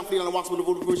that ain't Jah feeling and walks with the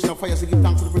voodoo virgin of fire, so give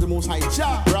thanks to the Most High.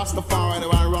 Jah, Rastafari, the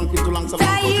one run into lungs of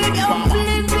Tired of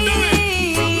living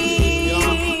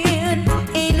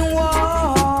in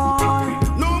war.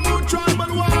 No more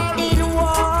tribal war. In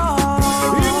war.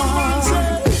 Hear what man say?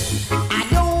 I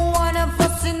don't wanna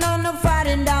fussing on the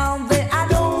fighting down there. I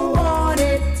don't want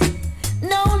it.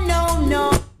 No, no,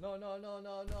 no.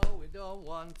 No, we don't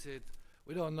want it.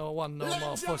 We don't want no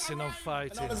more fussing and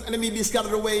fighting. Now enemy be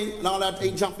scattered away, and all that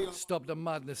ain't jumping. Stop the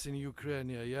madness in Ukraine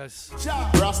here, yes?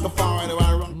 Rastafari, they want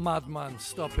to run. Madman,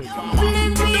 stop it.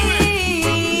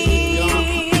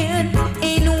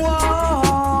 In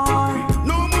war.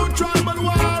 No more tribal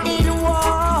war. In war.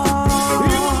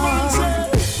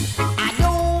 I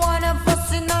don't want to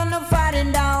fussing on the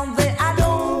fighting down there. I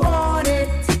don't want it.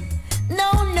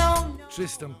 No.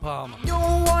 Tristan Palmer.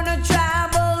 Don't want to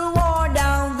tribal war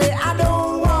down there. I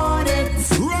don't want it.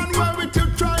 Run where with your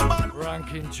tribal.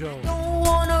 Ranking Joe. Don't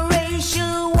want a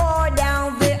racial war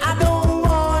down there. I don't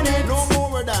want it. No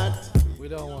more with that. We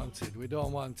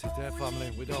don't want it, eh,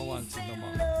 family? We don't want it no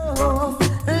more. Oh,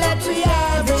 let's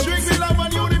have it. Strictly love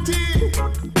and unity.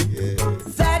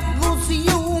 That goes to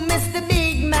you, Mr.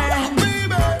 Big Man.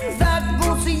 That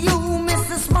goes to you,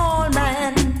 Mr. Small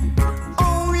Man.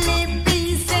 Only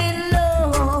peace and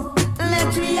love.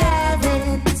 Let's have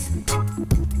it.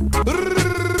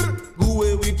 Go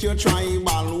away with your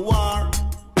tribal war.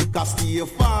 Cause stay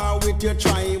far with your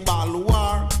tribal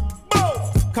war.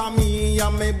 Come here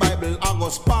and my Bible I go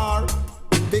spar.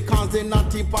 Because they not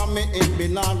tip on me head me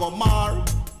not go mar.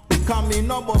 Come me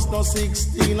no bus no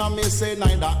 16 and me say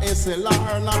neither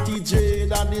SLR not TJ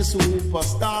that the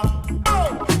superstar.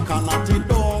 Cannot it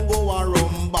don't go a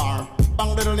rum bar.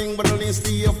 Bang the ling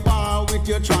stay far with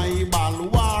your tribal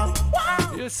war.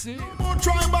 You see? More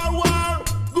tribal war.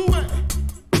 Go away.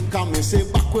 Come me say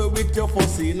backward with your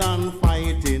fussing and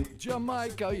fighting.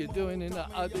 Jamaica, how you doing in the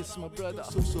Addis, my brother?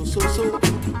 So.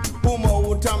 Come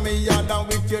out of me yard and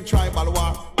with your tribal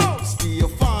war. Stay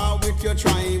far with your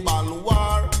tribal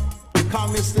war.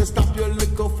 Come me say stop your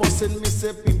little fussing, me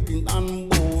say pimping and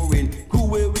boring. Go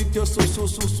away with your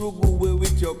so. Go away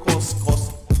with your cuss.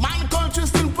 My country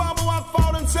still power what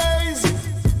foreign says.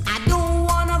 I don't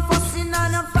want a fussing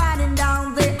and a fighting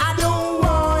down there. I don't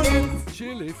want it.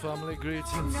 Chile family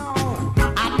greetings.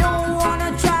 I don't want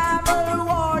a tribal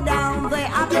war down there.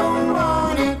 I don't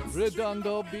want it.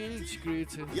 Redondo Beach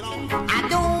greetings. I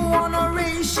don't want a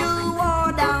racial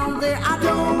war down there. I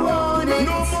don't want it.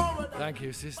 Thank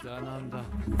you, Sister Ananda.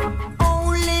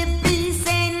 Only peace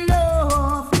and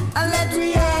love. Let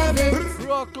me have it.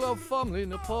 Rock Love family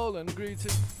in Poland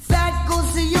greetings. That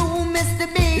goes to you, Mr.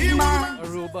 Big Man.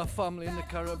 Aruba family in the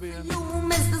Caribbean. You,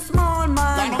 Mr. Small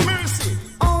Man. Mercy.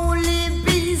 Only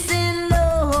peace and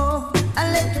love.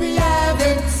 Let me have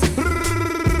it.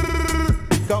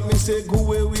 Come me say go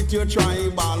away with your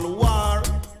tribal war.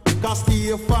 Cause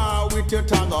stay far with your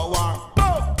tag war.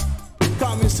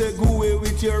 Come me say go away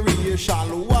with your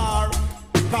racial war.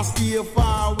 Cause stay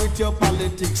far with your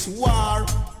politics war.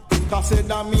 Cause say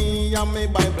that me and my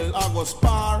Bible I go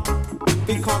spar.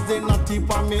 Because they not tip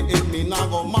on me head me not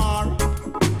go mar.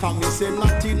 Come me say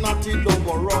natty don't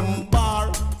go rum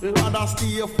bar. Rather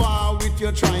stay far with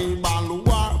your tribal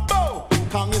war.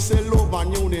 Come me say love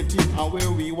and unity and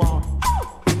where we want.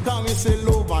 Come me say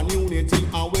love and unity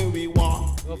and where we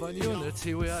want. Love and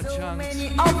unity we are So chant. many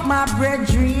of my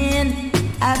brethren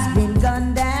has been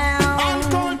gunned down.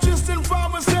 Unconscious in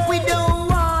pharmacy. We don't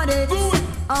want it.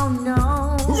 Oh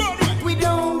no. We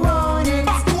don't want it.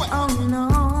 Oh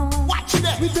no. Watch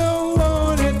that. We don't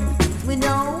want it. We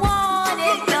don't want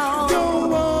it. No. Don't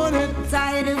want it.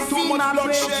 Tired of Too seeing much my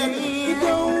bloodshed. brethren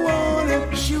Don't want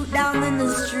it. shoot down in the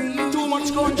street. Too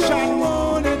much gunshot. Don't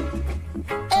want it.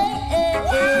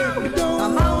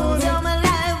 Come on, tell my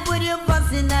life with your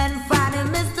fussing and fighting,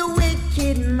 Mr.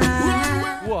 Wicked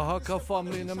Man. Oaxaca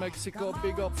family in the Mexico,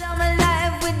 big up. Tell my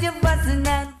life with your fussing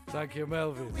and Thank you,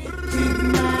 Melvin.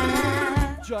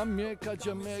 man. Jamaica.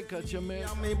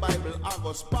 My Bible I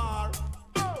go spar.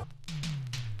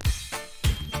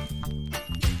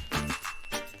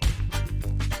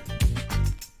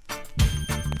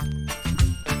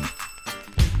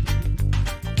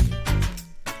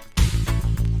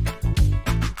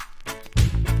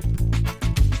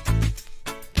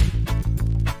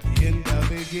 In the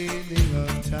beginning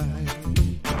of time,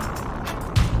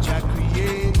 Jah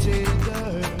created the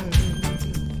earth.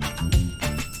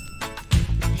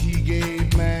 He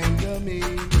gave man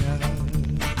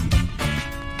dominion,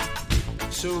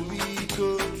 so we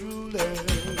could rule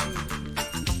earth.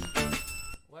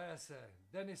 What I say?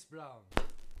 Dennis Brown.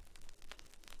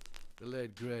 The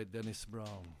late great Dennis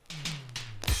Brown.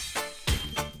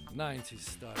 90s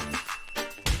style.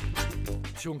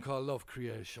 Tune called Love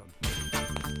Creation.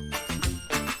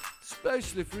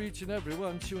 Especially for each and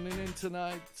everyone tuning in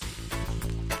tonight.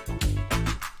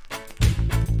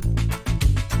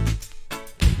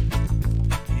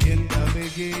 In the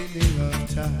beginning of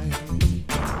time,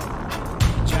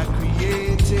 Jah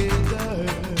created the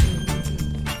earth.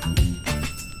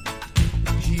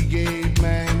 He gave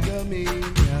man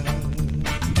dominion,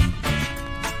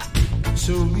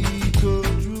 Tobacco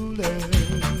ruler.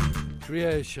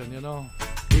 Creation, you know.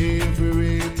 Every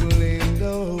ripple in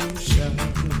the ocean,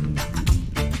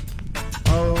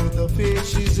 all the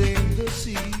fishes in the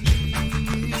sea,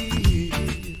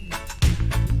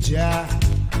 Jah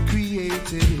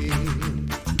created him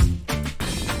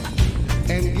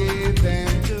and gave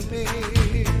them to me.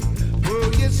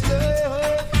 Oh yes,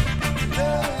 love,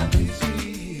 love is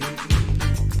real.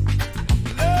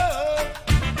 Love,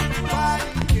 why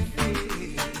you can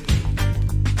feel.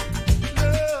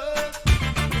 Love,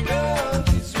 love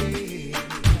is real.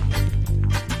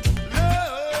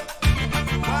 Love,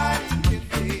 why you can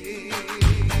feel.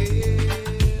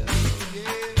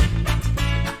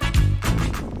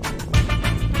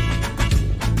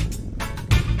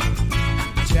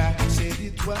 Jack said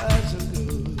it wasn't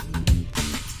good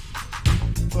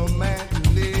for man to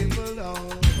live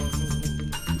alone.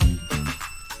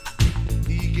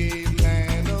 He gave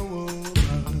man a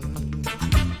woman,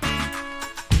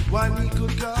 one he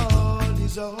could call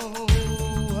his own.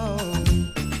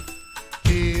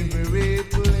 Every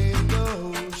ripple in the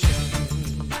ocean,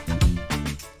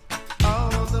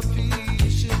 all the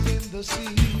fishes in the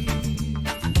sea,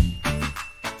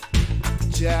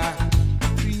 Jah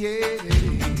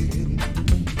created him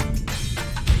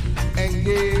and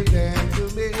gave them to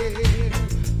me.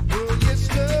 Oh yes,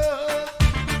 love,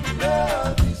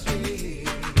 love is real.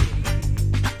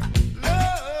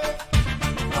 Love,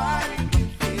 why you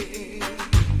feel.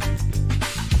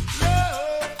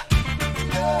 Love,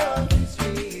 love is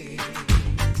real.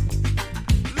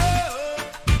 Love,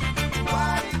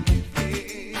 why you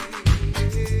feel.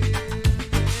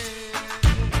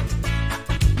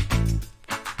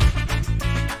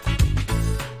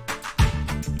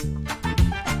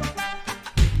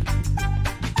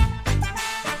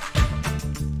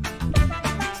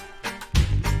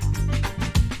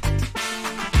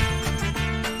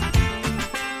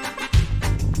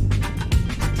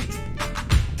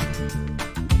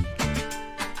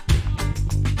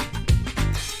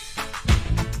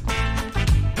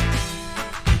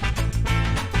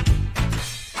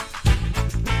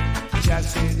 Jah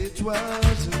said it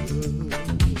wasn't good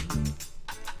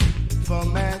for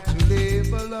man to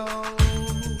live alone.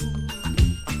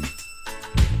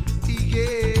 He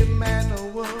gave man a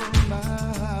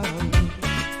woman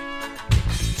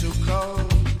to call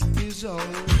his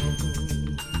own.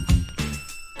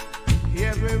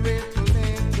 Every ripple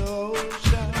in the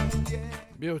ocean, yeah.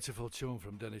 Beautiful tune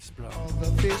from Dennis Brown. All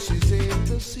the fishes in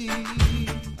the sea,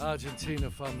 Argentina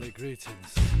family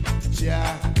greetings.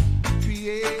 Jah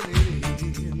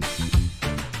created him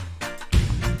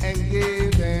and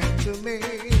gave them to me.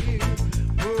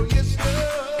 Oh yes,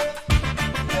 love,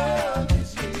 love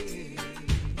is real.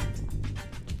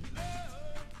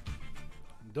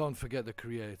 Don't forget the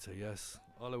creator, yes?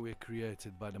 All of we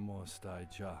created by the Most High,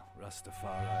 Jah,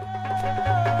 Rastafari.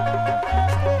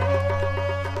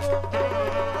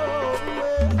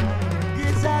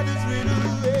 His heart is really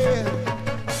real.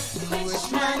 Which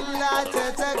man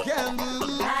lighted a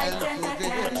candle and put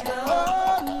it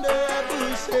under a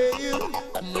bushel?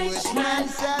 Which man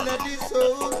salad his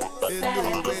soul and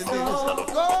knowing this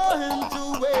going to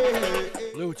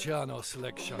waste? Luciano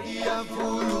selection. He a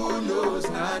fool who knows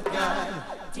not God.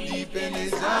 Deep in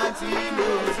his heart he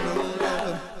knows no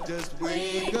love. Just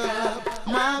wake up,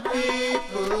 my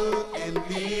people, and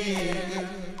live.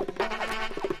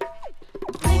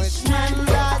 Which man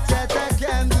lighted a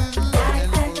candle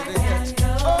and put it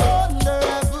under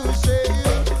a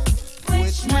bushel?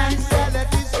 Which man salad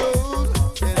his soul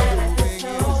and knowing is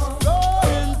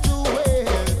going to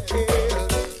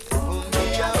waste? Only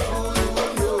a fool who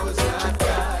knows not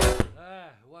God.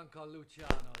 One called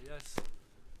Luciano, yes?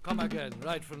 Come again,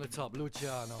 right from the top,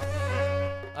 Luciano.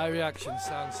 iReaction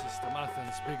Sound System,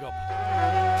 Athens, big up.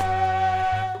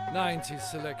 90s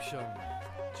selection.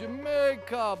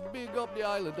 Jamaica, big up the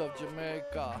island of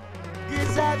Jamaica.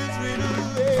 His heart is really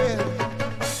real.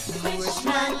 Which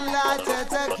man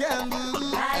lighted a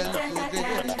candle and put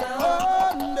it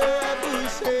under a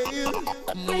bushel?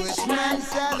 Which man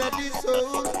salad his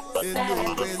soul and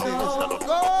knowing it's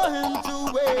going to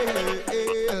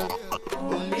waste?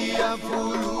 Only a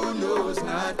fool who knows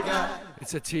not God.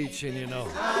 It's a teaching, you know.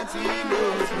 Heart he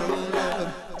knows no love.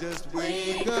 Just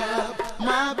wake up,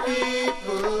 my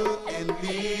people, and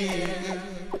live.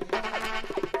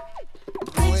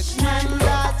 Which man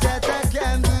lighted a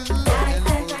candle and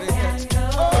put it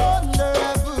under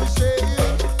a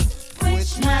bushel?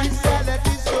 Which man salad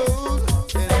his soul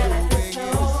and knowing it's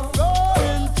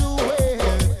going to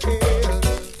waste?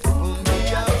 Only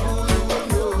a fool who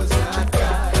knows not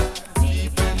God.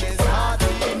 Deep in his heart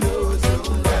he knows no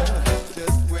love.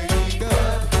 Just wake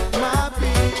up, my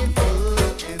people.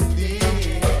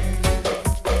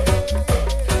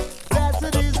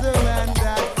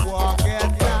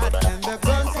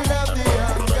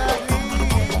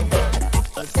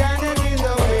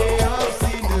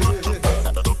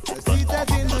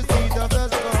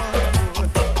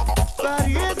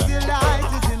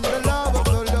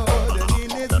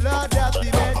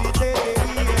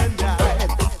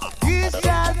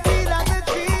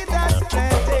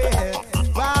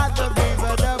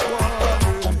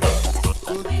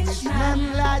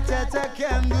 light at a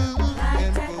candle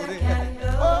and put it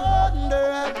under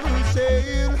a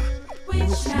bushel.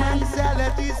 Which man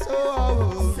selleth his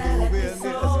soul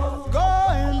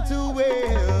going to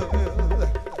hell?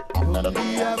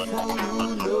 Only a fool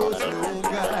who knows no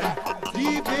God.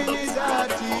 Deep in his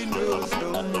heart he knows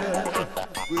no love.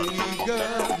 Wake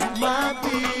up my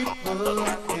people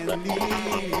in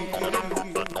need.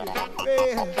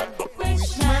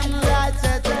 Which man lights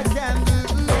at a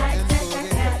candle and put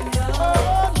it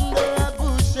under a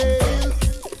bushel?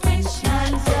 Which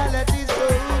man selleth his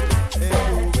soul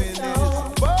and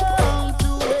going born to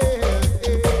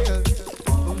hell?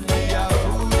 Only a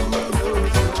fool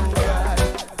knows no God.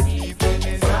 Deep in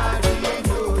his heart he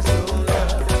knows no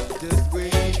love. Just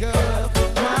wake up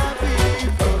my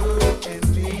people and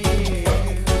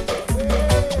live.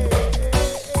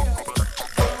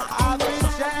 I've been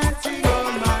chanting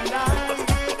all my life.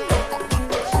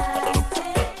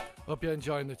 Hope you're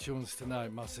enjoying the tunes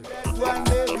tonight, massive. One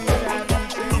day we'll have to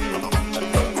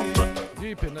change.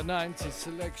 Deep in the 90s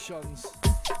selections.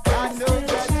 I know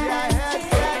that your head's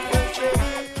got to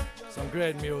say. Some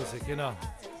great music, you know.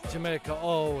 Jamaica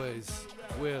always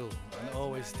will and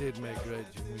always did make great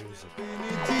music.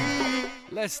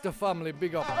 Leicester family,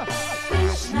 big up.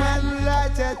 Which man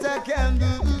lighted a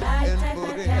candle and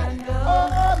put it under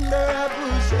a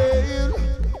bushel?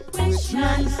 Which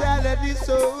man selleth his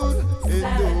soul and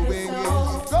knowing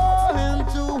it's going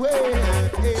to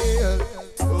hell?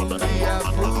 Only a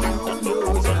fool who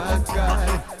knows not God.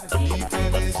 Deep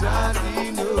in his heart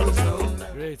he knows no.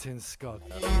 Greetings, Scott.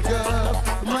 Wake up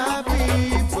my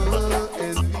people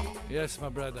and Yes, my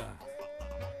brother.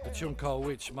 The tune called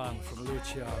Witch Man from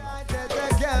Luciano. lighted a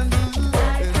candle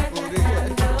and put it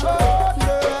under a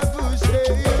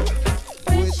bushel.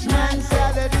 Which man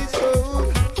selleth his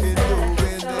soul and knowing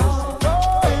it's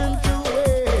going to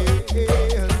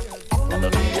hell?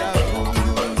 Only a fool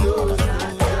who knows no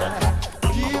God.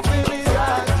 Deep in his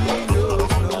heart he knows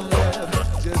no love.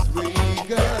 Just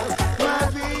wake up my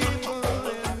people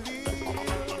and live.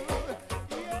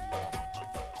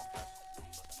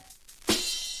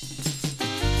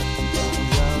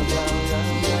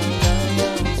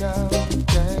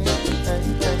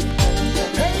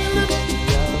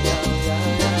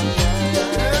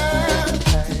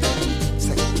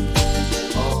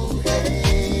 Oh,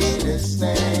 hey,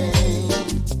 listening.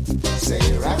 Say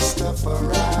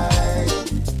Rastafari.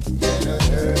 Get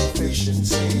an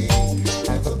efficiency.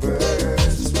 And the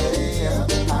birds way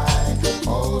up high.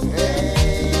 Oh,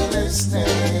 hey,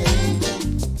 listening.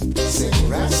 Say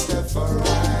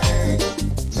Rastafari.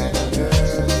 Get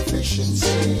an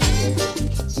efficiency.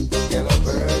 Yellow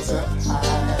birds up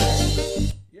high.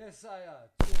 Yes, I are.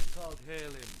 Tune called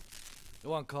Hail Him. The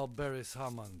one called Beres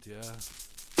Hammond, yeah?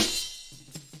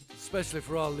 Especially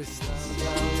for all listeners.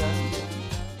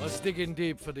 Was digging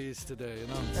deep for these today, you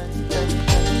know?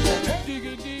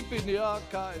 Digging deep in the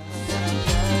archives.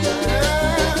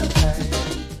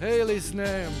 Hail his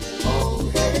name. Oh,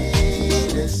 hey,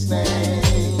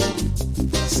 listening.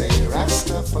 Say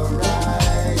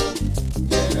Rastafari.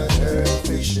 Get an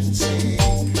efficiency.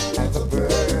 And the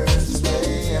birds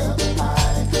way up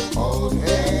high. Oh,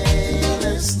 hey,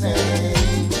 listening.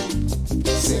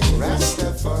 Sing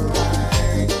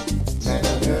Rastafari. Get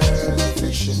an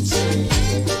efficiency.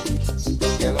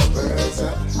 Yellow birds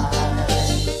up high.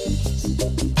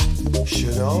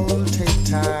 Should all take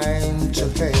time to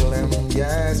hail him,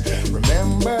 yes.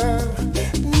 Remember,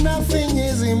 nothing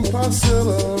is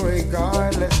impossible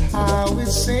regardless how it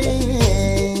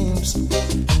seems.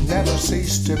 Never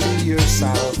cease to be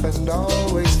yourself and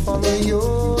always follow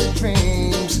your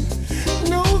dreams.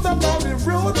 Know that there will be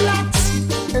roadblocks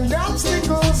and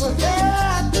obstacles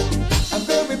ahead. And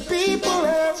there will be people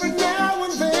every now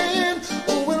and then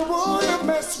who will want to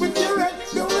mess with your head.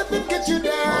 Don't let them get you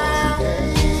down.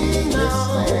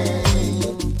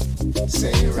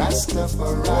 Say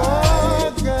Rastafari.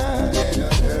 Oh, God. Get an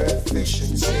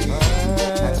efficiency.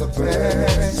 And the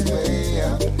birds way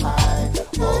up high.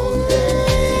 Oh,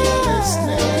 hey,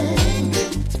 listening.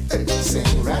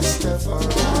 Sing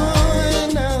Rastafari. Oh,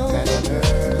 no. Get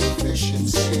an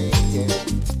efficiency.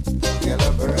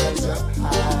 Yellow birds up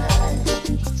high.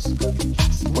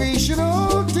 We should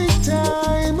all take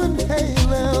time and hail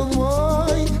them,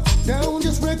 boy. Don't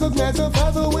just recognize the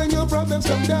Father when your problems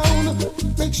come down.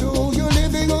 Make sure you're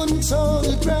living on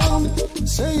solid ground.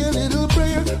 Say a little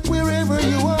prayer wherever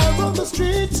you are on the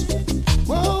streets.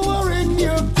 While we're in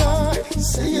your car,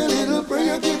 say a little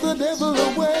prayer, keep the devil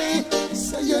away.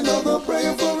 Say another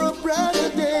prayer for a brighter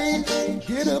day.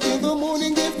 Get up in the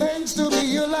morning, give thanks to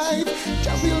be alive.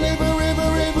 Jah will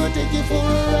ever take you for a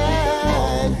ride.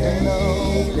 Oh,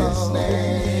 hello,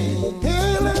 listening.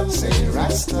 Say right.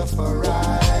 Rastafari.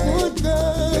 Let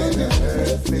the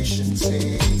earth fish and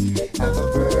sea, and the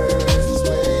birds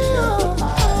way up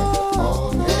high.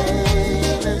 All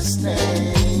nameless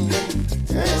name.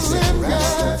 Yes,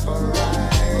 Rastafari.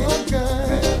 Let the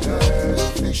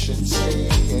earth fish and sea,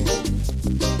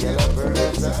 yellow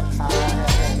birds up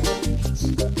high.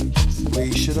 We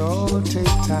should all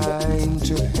take time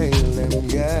to hail them,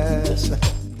 yes.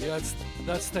 Yeah,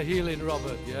 that's the healing,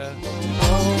 Robert, yeah?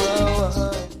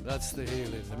 That's the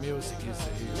healing. The music is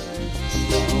the healing.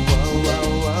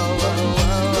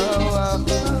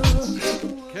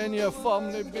 Can your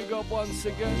family big up once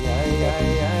again?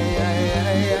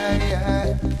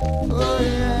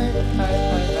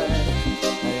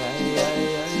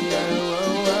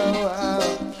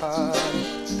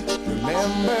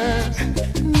 Remember,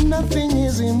 nothing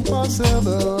is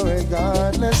impossible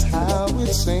regardless how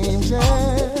it seems,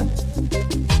 yeah.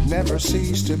 Never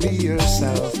cease to be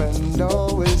yourself and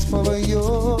always follow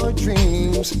your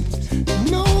dreams.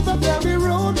 Know that there'll be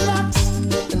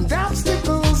roadblocks and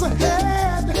obstacles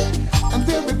ahead, and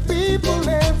there'll be people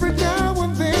every now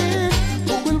and then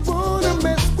who will wanna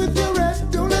mess with your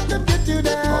head. Don't let them get you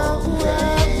down.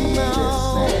 No.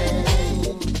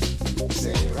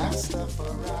 Say Rastafari.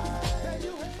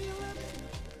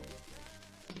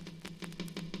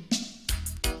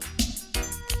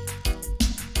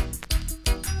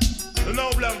 You know,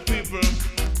 black people,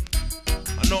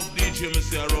 enough DJ me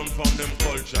say around from them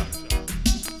culture.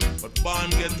 But born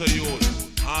get to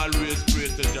youth, always pray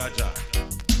to Jaja.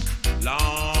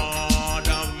 Lord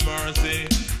have mercy,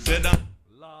 say that.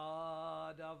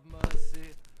 Lord have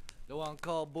mercy. The one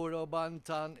called Budo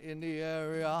Bantan in the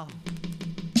area.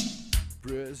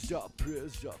 Praise Jah,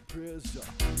 praise Jah, praise Jah.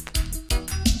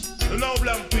 You know,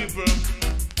 black people,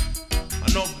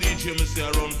 enough DJ me say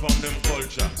around from them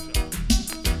culture.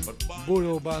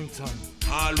 Budo Bantan.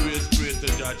 Always pray to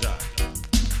Jaja.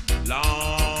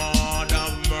 Lord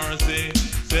have mercy.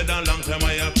 Said a long time I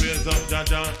hear praise of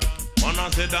Jaja. Man I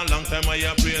said a long time I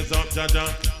hear praise of Jaja.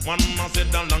 Man I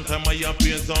said a long time I hear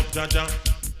praise of Jaja.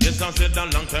 Yes I said a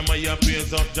long time I hear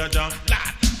praise of Jaja.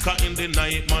 Cause in the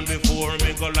night, man, before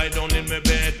me go lie down in my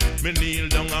bed, me kneel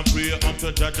down and pray up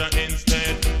to Jaja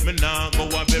instead. Me nah go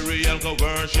a burial, go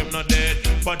worship no dead.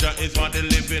 For Jah is for the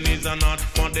living, is a not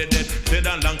for the dead. Said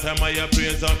a long time I hear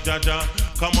praise up Jaja.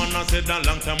 Come on, I said a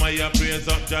long time I hear praise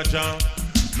up Jaja.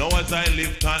 Now as I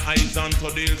lift my eyes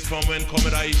unto the hills, from when cometh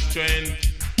thy strength.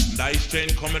 Thy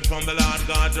strength cometh from the Lord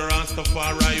God, the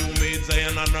Rastafari, who made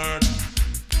Zion and earth.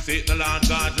 Say the Lord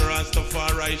God, the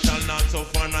Rastafari shall not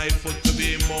suffer thy foot to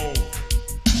be moved.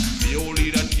 Be holy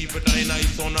that keepeth thine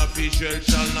eyes on of Israel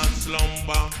shall not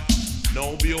slumber.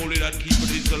 Now be holy that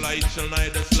keepeth Israelite shall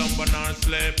neither slumber nor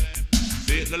sleep.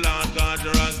 Say the Lord God,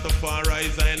 the Rastafari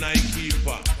is thy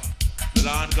keeper. The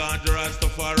Lord God, the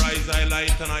Rastafari is thy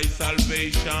light and thy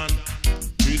salvation.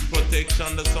 His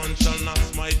protection, the sun shall not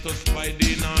smite us by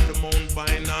day nor the moon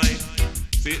by night.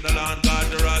 Say the Lord God,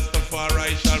 the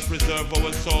Rastafari shall preserve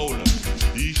our soul.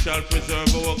 He shall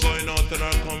preserve our going out and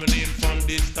our coming in from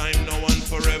this time now and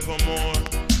forevermore.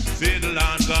 Say the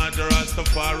Lord God, the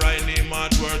Rastafari name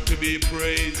hard word to be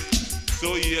praised.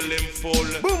 So heal him full.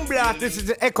 Boom blast, this is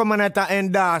the Echo Manetta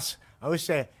and Das. I would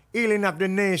say, Healing of the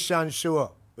Nation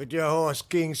show with your host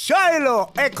King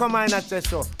Shiloh. Echo Manetta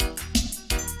so.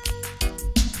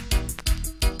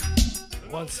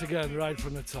 Once again, right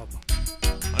from the top.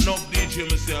 Enough DJ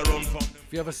me say around from them.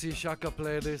 If you ever see Shaka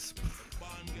play this,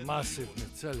 massive, me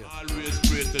tell you. Always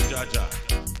pray to Jaja.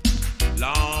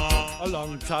 Long, a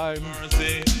long time.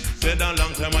 Mercy. Said a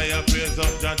long time I hear praise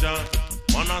of Jaja.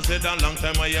 Man I said a long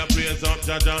time I hear praise of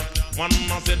Jaja. Man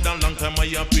I said a long time I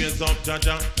hear praise of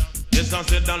Jaja. Yes I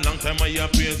said a long time I hear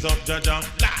praise of Jaja.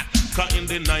 Cause in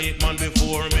the night, man,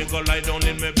 before me go lie down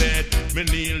in my bed, me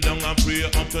kneel down and pray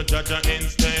up to Jaja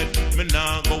instead. Me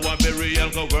nah go a burial,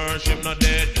 go worship no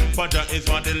dead. For Jah is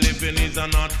for the living, is a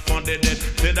not for the dead.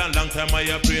 Said a long time I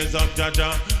hear praise of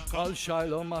Jaja. Call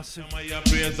Shiloh massive. I hear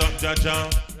praise of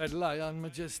Jaja. Red Lion,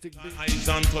 majestic big. Eyes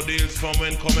unto the hills from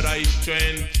when cometh thy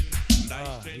strength.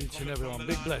 Each and everyone,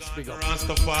 big bless, big up.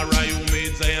 Rastafari who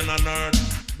made Zion and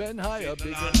earth. Ben higher,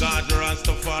 big up. God,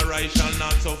 Rastafari shall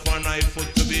not suffer thy foot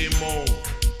to be moved.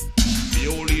 Be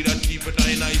holy that keepeth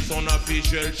thine eyes on of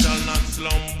Israel shall not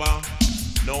slumber.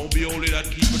 Now be holy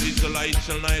that keepeth Israelite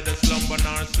shall neither slumber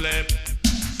nor sleep.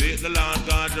 Say the Lord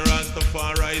God, the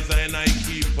Rastafari is thy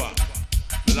keeper.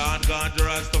 The Lord God, the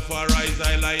Rastafari is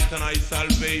thy light and thy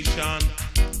salvation.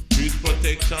 His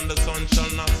protection, the sun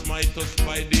shall not smite us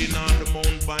by day nor the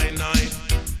moon by night.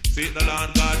 Say the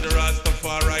Lord God, the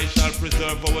Rastafari shall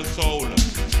preserve our soul.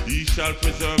 He shall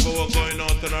preserve our going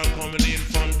out and our coming in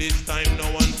from this time now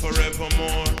and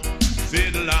forevermore. Say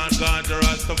the Lord God, the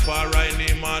Rastafari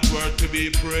name hard word to be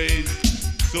praised.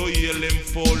 So heal him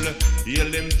full, heal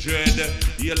him dread,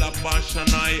 heal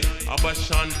Abashanai,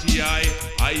 Abashanti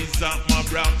Isaac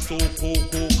Mabrak, so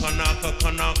Koko, Kanaka,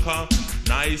 Kanaka.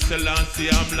 Nice Selassie,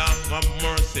 I'm long, have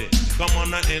mercy. Come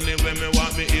on, anyway, me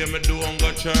want me hear me do on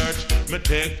go church. Me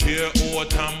take care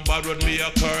out and bad with me a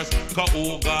curse. Cause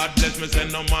oh God bless me, say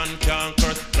no man can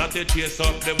curse. Not to chase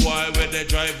up the boy where they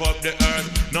drive up the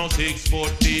earth. Now 6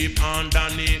 foot deep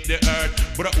underneath the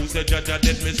earth. But who said Jaja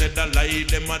dead, me said the lie,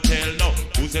 them a tell no.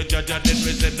 Who said Jaja dead,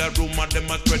 me said the rumor, them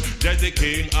a spread. There's the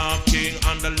king of king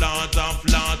and the lords of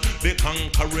lords. The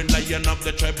conquering lion of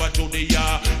the tribe of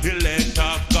Judea. Elect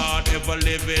of God, ever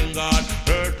living God.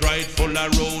 Earth rightful a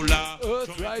ruler.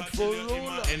 Earth rightful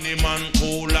ruler. Any man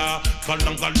cooler. Long,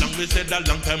 we said a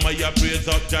long time I praise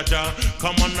up Jaja.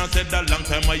 Come on, I said a long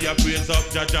time I praise up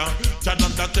Jaja.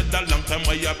 Jadanta said a long time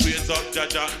I praise up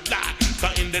Jaja.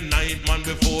 Cause in the night, man,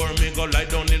 before me go lie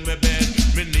down in my bed,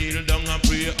 me kneel down and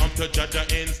pray unto Jaja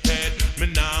instead. Me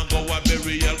now go a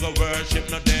burial, go worship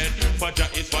no dead. For Jah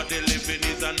is for the living,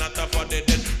 is a not for the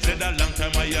dead. Said a long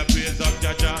time I praise up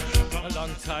Jaja. A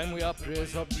long time we are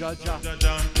praise up Jaja.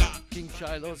 King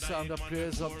Shiloh sound of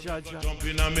praise up Jaja. Jump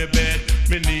in on me bed,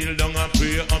 me kneel down and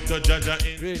pray up to Jaja.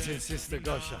 Greetings, Sister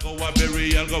Gusha. Go a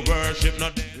burial, go worship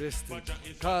not dead. Listen,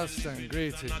 Carlston,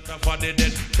 greetings. For the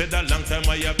dead, said a long time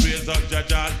I praise up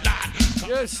Jaja.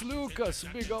 Yes, Lucas,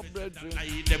 big up, brethren.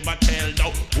 I never tell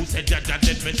now who said Jaja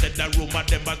dead. Me said the rumor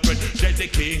never spread. There's the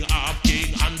king of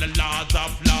king and the lords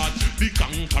of lords. The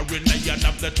conquering lion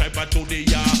of the tribe of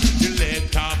Judea. The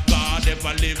elect of God,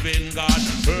 ever living God.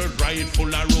 Her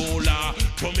rightful a ruler.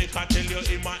 To make I tell you,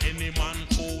 him a any man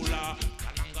cooler.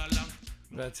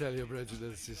 I tell you, brethren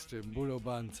and sister, Bulo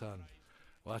Bantan.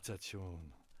 What a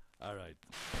tune. All right.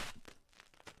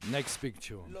 Next big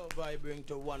tune. Love I bring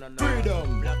to one another.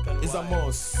 Freedom is a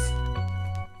must.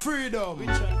 Freedom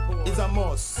is a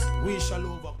must. We shall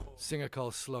overcome. Singer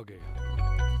called Sluggy.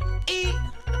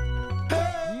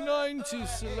 90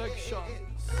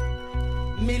 selections.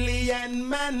 Million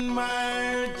man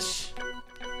march.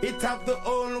 It have the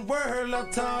whole world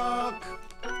a talk.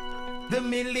 The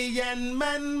million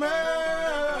man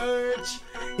march.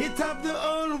 It have the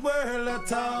whole world a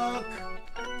talk.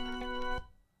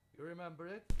 You remember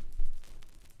it?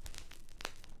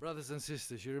 Brothers and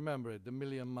sisters, you remember it? The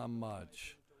Million Man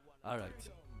March. All right.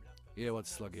 Hear what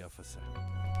Sluggy have to say.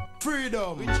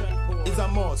 Freedom is a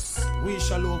must. We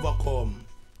shall overcome.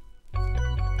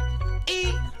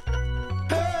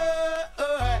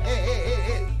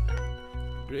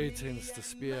 Greetings to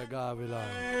Spear Gavilan.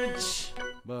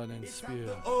 Burning Spear.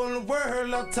 The whole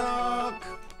world a talk.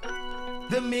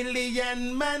 The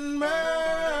million man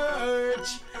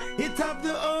march. It have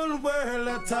the whole world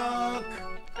a talk.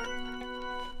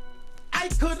 I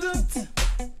couldn't,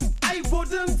 I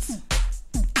wouldn't,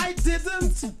 I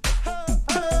didn't.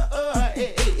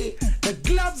 The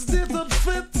gloves didn't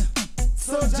fit,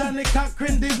 so Johnny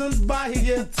Cochran didn't buy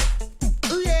it.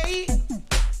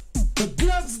 The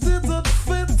gloves didn't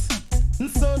fit, and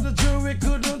so the jury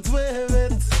couldn't wear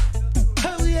it.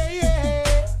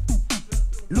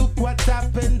 Look what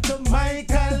happened to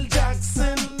Michael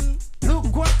Jackson.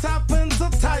 Look what happened to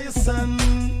Tyson.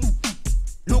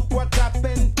 Look what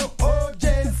happened to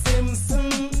O.J.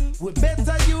 Simpson. We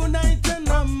better unite and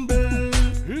humble.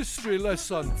 History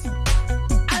lesson.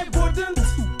 I wouldn't,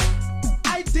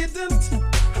 I didn't.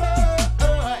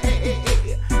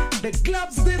 The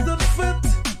gloves didn't fit,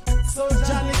 so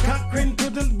Johnny Cochran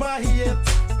couldn't buy it.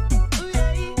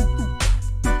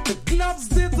 The gloves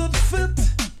didn't fit,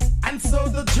 and so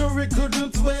the jury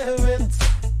couldn't wear it.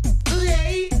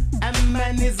 A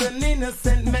man is an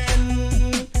innocent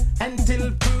man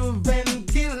until proven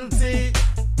guilty.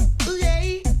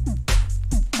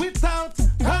 Without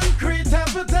concrete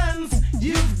evidence,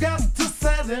 you've got to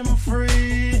set him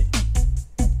free.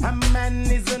 A man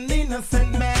is an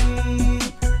innocent man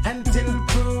until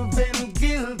proven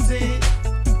guilty.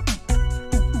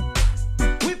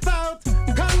 Without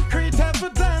concrete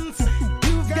evidence,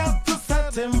 you've got to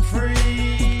set him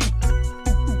free.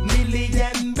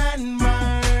 Million man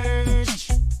march.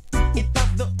 It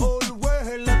have the whole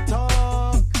world a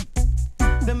talk.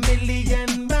 The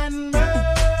million man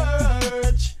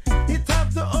march. It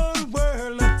have the whole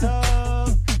world a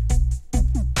talk.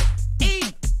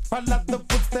 Follow the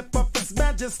footstep of His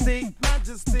Majesty.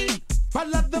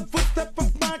 Follow the footstep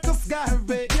of Marcus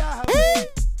Garvey.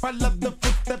 Follow the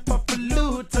footstep of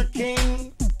Luther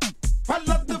King.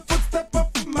 Follow the footstep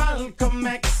of Malcolm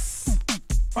X.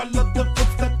 Follow the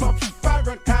footstep of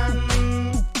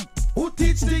Farrakhan, who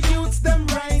teach the youths them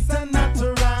right and not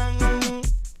wrong.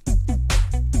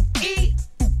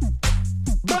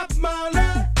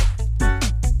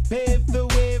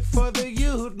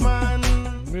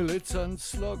 spirits and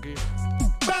sluggy.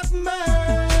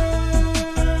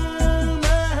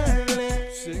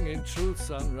 Singing truth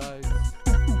sunrise.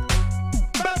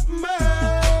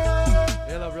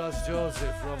 Ella Ras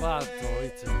Joseph,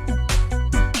 Rovato,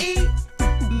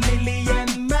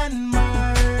 Million man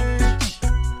march.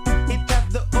 It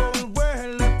have the whole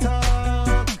world a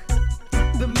talk.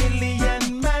 The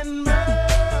million man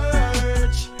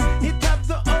march. It have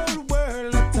the whole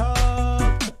world a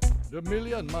talk. The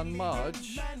million man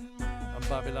march. And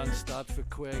Babylon start for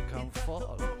quake and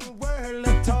fall. World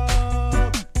a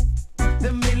talk.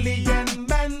 The million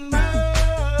man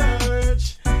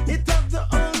march. It have the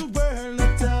whole world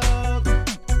a talk.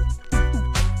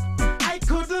 I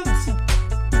couldn't,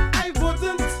 I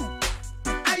wouldn't,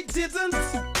 I didn't.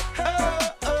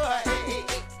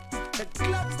 The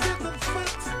clubs didn't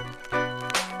fit.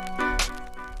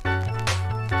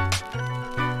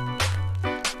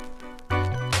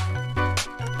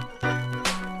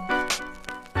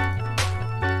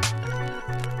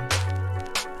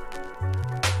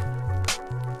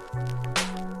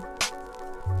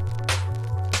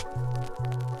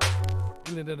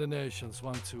 Healing of the Nations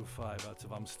 125 out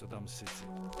of Amsterdam City.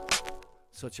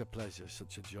 Such a pleasure,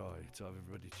 such a joy to have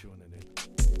everybody tuning in.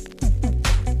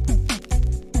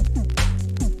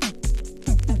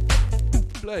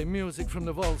 Play music from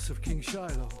the vaults of King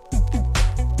Shiloh,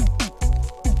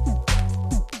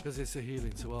 because it's a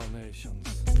healing to all nations.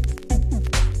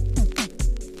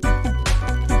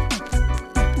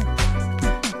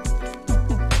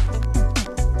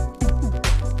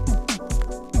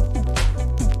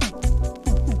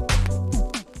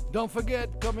 Don't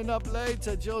forget, coming up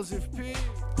later, Joseph P.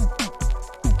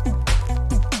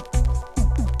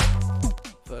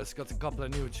 First, got a couple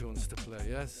of new tunes to play,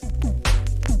 yes?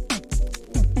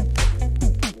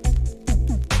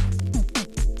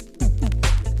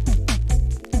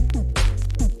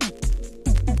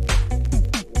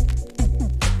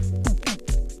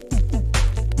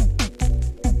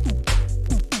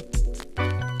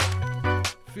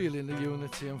 Feeling the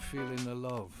unity and feeling the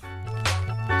love.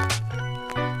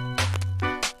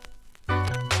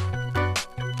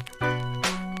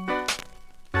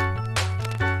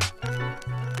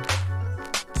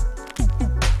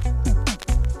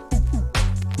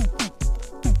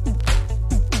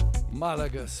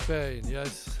 Malaga, Spain,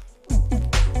 yes.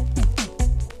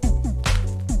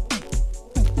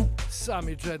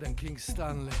 Sammy Dread and King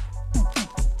Stanley.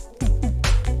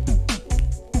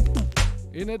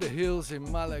 In the hills in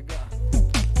Malaga,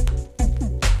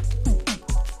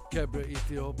 Kebra,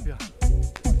 Ethiopia.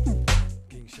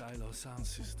 King Shiloh sound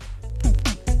system.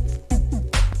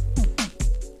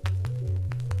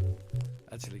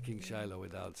 Actually, King Shiloh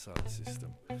without sound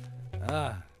system.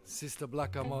 Sister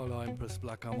Blackamolo, Empress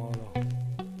Blackamolo.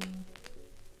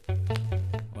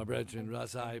 My brethren,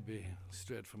 Raz Ibe,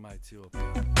 straight from Ethiopia.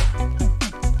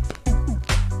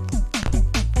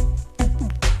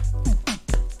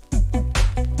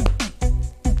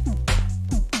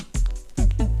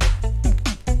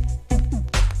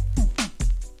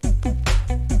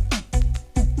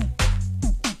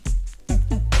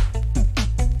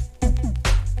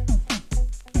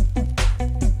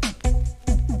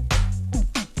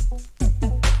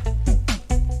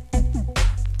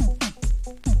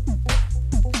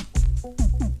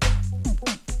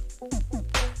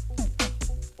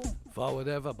 Forward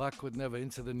ever, backward never,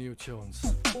 into the new tunes.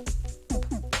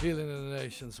 Healing of the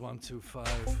Nations 125.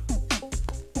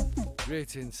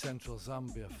 Greeting Central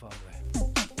Zambia family.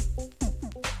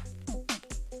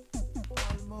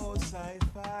 Almost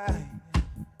sci-fi.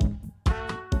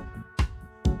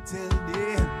 Till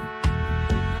then,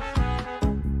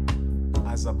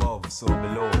 as above, so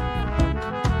below.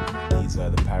 These are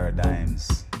the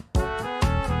paradigms.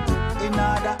 In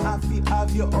order,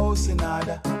 have your house in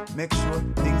order. Make sure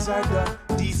things are done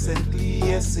decently,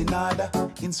 yes, in order.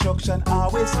 Instruction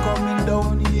always coming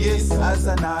down, yes, as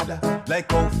an order.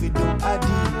 Like how we do a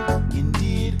deal,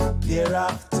 indeed,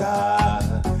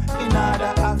 thereafter. In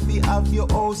order, have your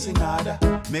house in order.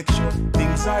 Make sure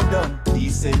things are done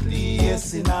decently,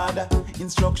 yes, in order.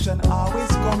 Instruction always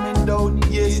coming down,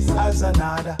 yes, as an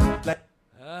order. Like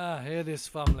hear this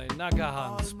family,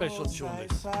 Nagahan, special tune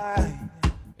this.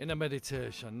 In a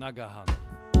meditation, Nagahan.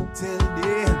 Till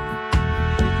then,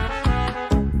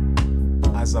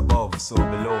 as above, so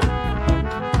below.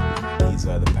 These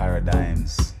are the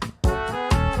paradigms.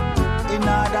 In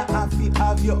order,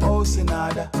 have your house in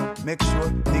order. Make sure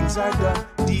things are done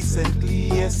decently,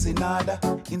 yes, in order.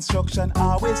 Instruction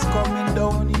always coming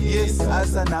down, yes,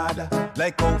 as an order.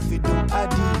 Like how we do a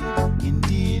deal,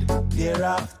 indeed,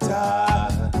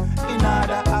 thereafter. In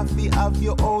order, have to have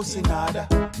your house in order.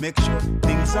 Make sure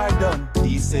things are done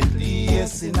decently,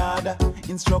 yes, in order.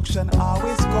 Instruction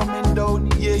always coming down,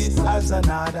 yes, as an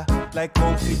order. Like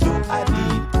how we do a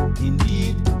deed,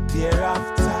 indeed,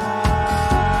 thereafter.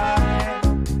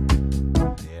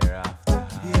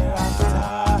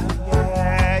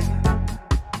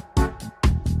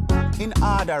 In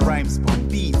order, rhymes pon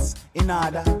beats. In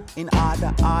order,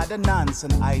 order,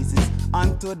 nonsense, Isis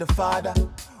unto the Father.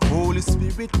 Holy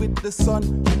Spirit with the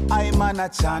Son, I man a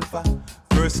chant for.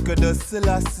 First Goddess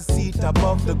Selassie seat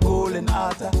above the golden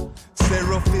altar.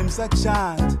 Seraphims a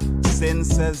chant,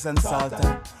 censers and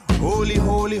psalter. Holy,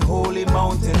 holy, holy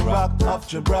mountain rock of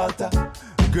Gibraltar.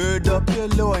 Gird up your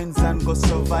loins and go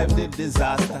survive the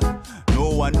disaster. No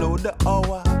one know the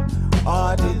hour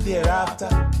or the thereafter.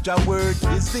 Your word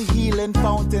is the healing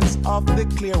fountains of the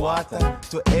clear water.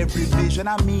 To every vision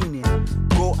a meaning,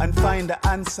 go and find the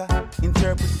answer.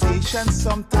 Interpretation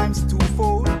sometimes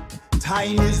twofold.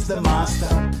 Time is the master,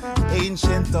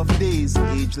 ancient of days,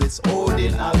 ageless,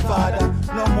 Odin, our father.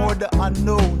 No more the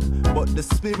unknown, but the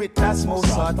spirit that's most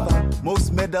sought for.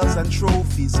 Most medals and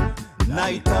trophies,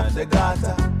 Knight of the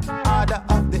Garter, Order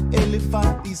of the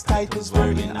Elephant. These titles were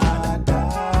in order.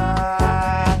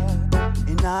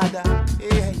 In order,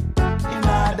 yeah, in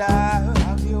order,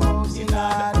 have yours in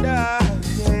order,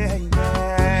 yeah,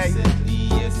 yeah.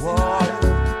 Water.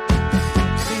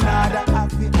 In order,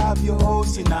 have your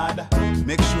house in order.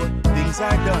 Make sure things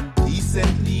are done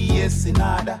decently, yes, in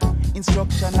order.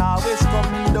 Instruction always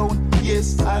coming down,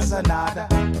 yes, as an order.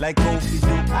 Like how we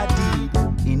do a deed,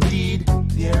 indeed,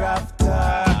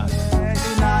 thereafter.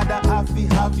 In order,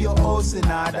 have your house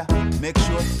in order. Make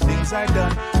sure things are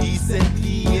done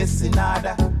decently, yes, in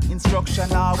order.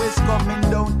 Instruction always coming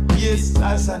down, yes,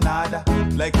 as an order.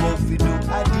 Like how we do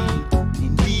a deed,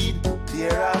 indeed,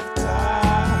 thereafter.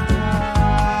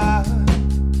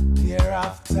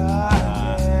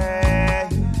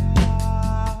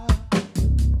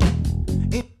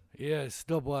 Yes,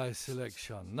 dubwise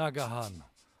selection, Nagahan.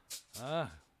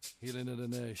 Healing of the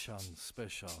Nation,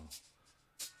 special.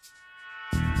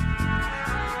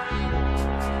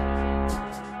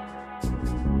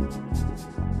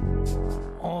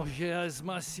 Oh, yes,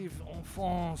 Massive en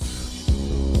France.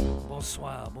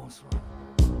 Bonsoir, bonsoir.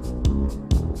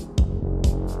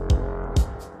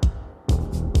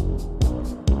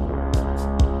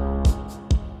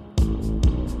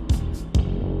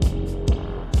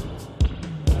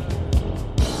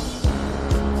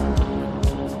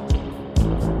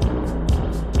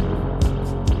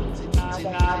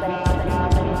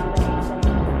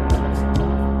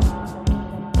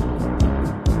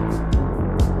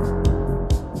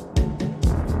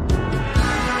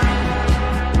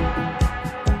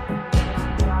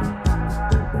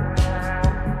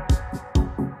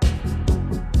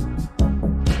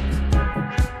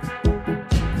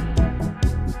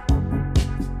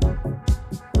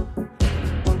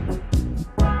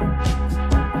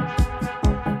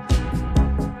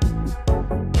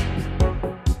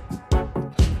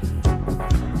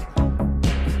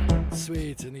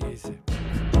 Sweet and easy.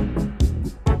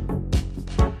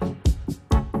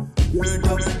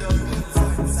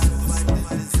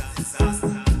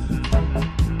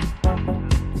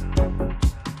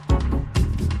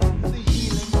 The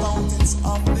healing fountains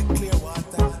of the clear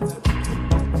water.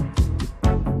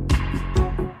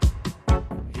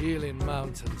 Healing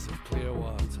mountains of clear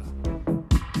water.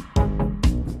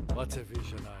 What a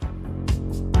vision I have.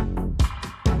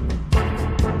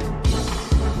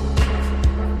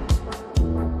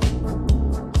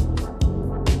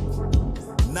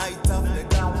 Night of the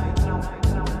God.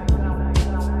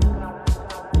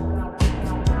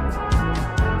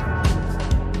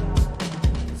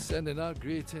 Sending out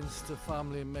greetings to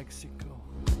family in Mexico,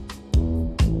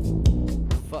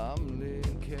 family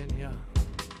in Kenya.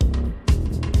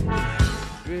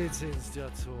 Greetings,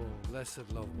 Jato,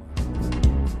 blessed love, man.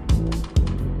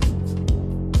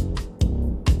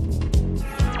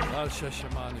 Al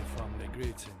Shashamani family,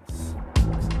 greetings.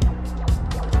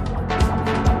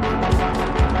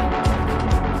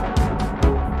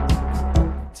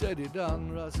 Teddy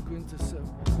Dan, Ras Quintessem,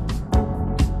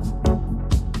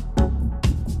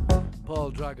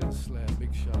 Paul Dragon Slayer,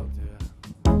 big shout, yeah.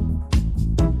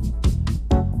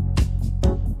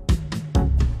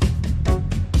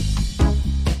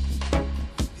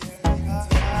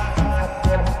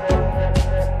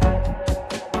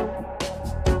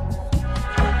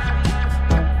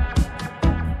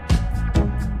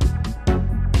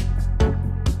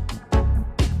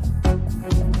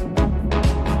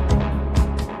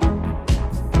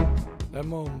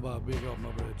 Lemomba, big up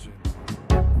my brethren.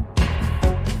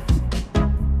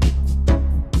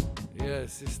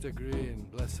 Yes, Sister Green,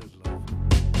 blessed love.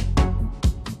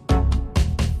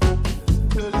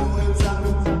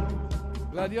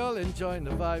 Glad y'all enjoying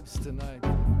the vibes tonight.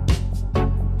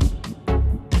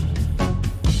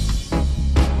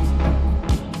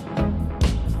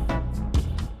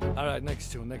 Alright,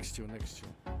 next tune.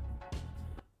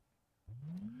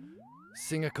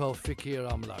 Singer called Fikir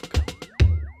Amlak.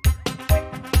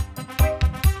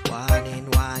 Warning.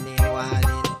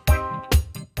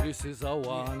 This is a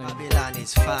warning. Babylon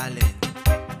is falling,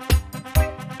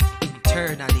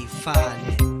 internally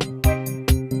falling.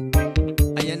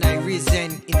 I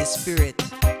risen in the spirit,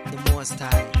 the Most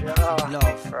High, in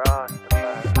love,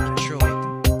 in truth,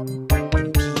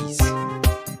 in peace.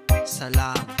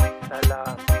 Salam.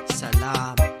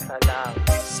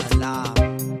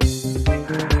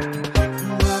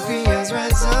 Warriors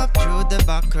rise up through the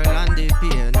buckle and the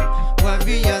pain.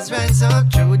 Warriors rise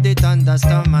up through the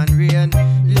thunderstorm and rain.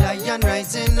 Lion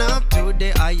rising up to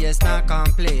the highest, not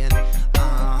complain.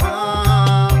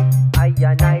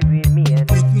 I remain.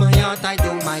 With my heart I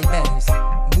do my best,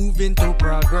 moving to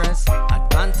progress,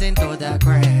 advancing to the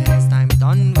crest. I'm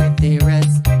done with the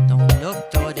rest. Don't look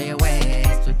to the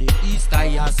west, to the east I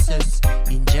assess.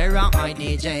 In Jera I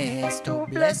digest, too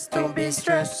blessed to be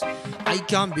stressed. I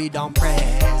can be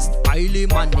pressed, highly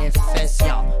manifest,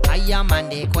 yeah. I am on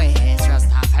the quest,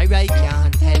 Rastafari I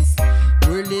can't test.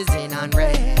 World is in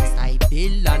unrest, I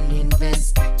build and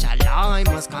invest. Chala I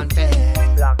must confess,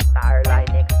 Black Star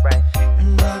Line Express.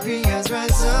 Warriors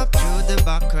rise up through the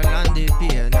buckle and the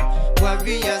pain.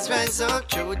 Warriors rise up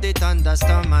through the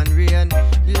thunderstorm and rain.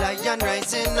 Lion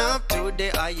rising up to the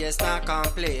highest, not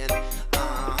complain.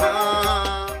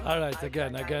 Alright,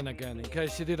 again, in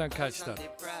case you didn't catch that.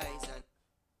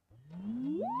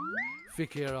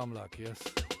 Fikir Amlak, yes.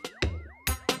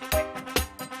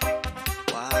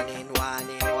 Warning.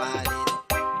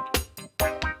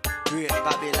 Great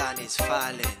Babylon is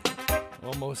falling.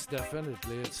 Almost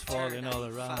definitely, it's falling all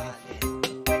around.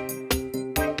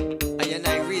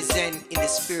 I risen in the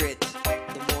spirit,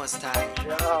 the Most High,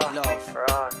 love,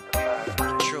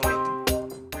 in truth.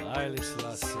 Haile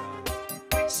Selassie.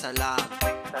 Salam.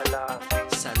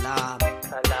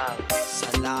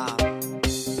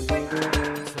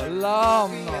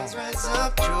 Warriors rise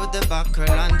up through the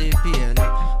buckle and the pain.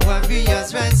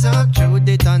 Warriors rise up through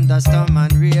the thunderstorm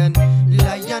and rain.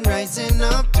 Lion rising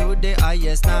up to the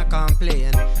highest, not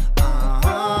complain.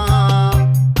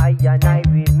 I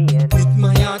remain. With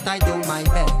my heart I do my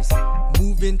best,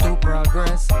 moving to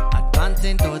progress,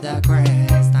 advancing to the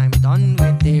crest. I'm done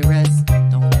with the rest.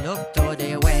 Don't look to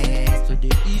the west, to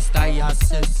the east I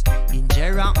assess. In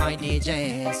Jera I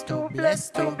digest, too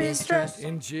blessed to be stressed.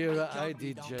 In Jera I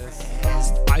digest,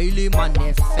 highly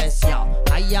manifest, yeah.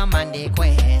 I am on the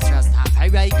quest,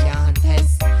 Rastafari I can't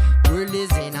test. World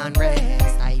is in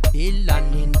unrest, I build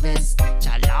and invest.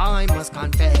 Chala I must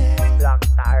confess, Black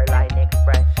Star Line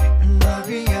Express.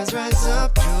 Warriors rise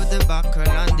up through the buckle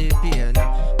and the pain.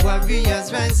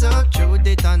 Warriors rise up through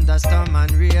the thunderstorm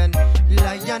and rain.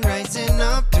 Lion rising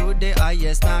up to the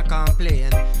highest, not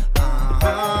complain.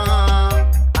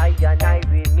 I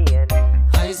remain.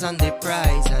 Eyes on the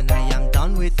prize, and I am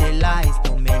done with the lies.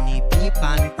 Too many people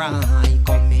and pride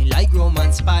coming like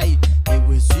Roman spy. They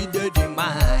will see the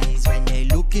demise when they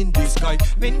look in the sky.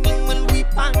 When weep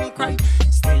and cry,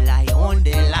 still I on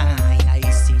the line. I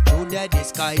see through the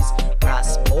disguise.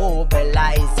 Brass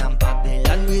mobilize and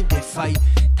Babylon will defy.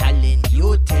 Talent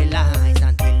utilize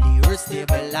until the earth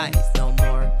stabilize. No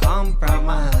more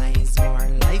compromise, more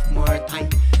life, more time.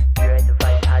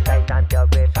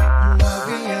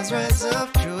 Warriors rise up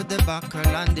through the buckle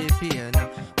and the pain.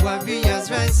 Warriors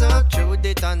rise up through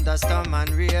the thunderstorm and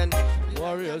rain.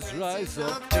 Warriors rise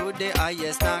up to the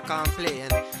highest, not complain.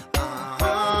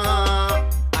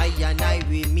 I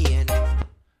remain.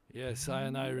 Yes,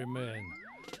 I remain.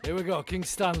 Here we go, King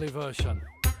Stanley version.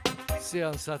 See you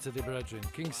on Saturday, brethren.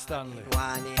 King Stanley.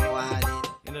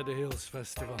 In the Hills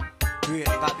Festival.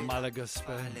 Malaga,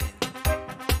 Spain.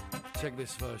 Check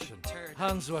this version.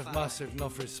 Hands with massive,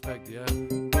 enough respect, yeah?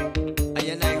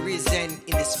 I risen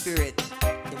in the spirit,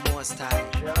 the Most High,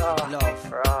 love,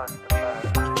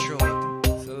 in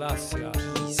truth, Selassie.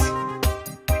 peace.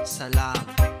 Salam.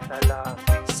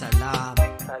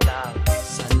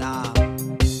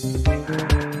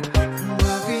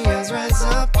 Warriors rise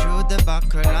up through the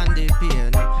buckle and the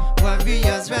pain.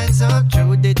 Warriors rise up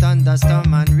through the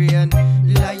thunderstorm and rain.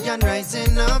 Lion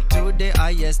rising up to the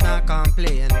highest, not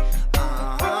complain.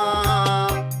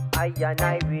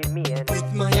 I remain.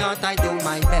 With my heart I do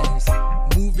my best,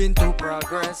 moving to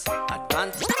progress,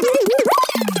 advancing.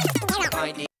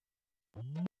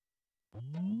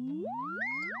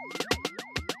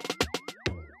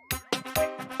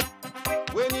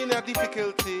 When in a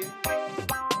difficulty,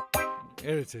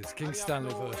 Here it is, King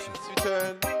Stanley version.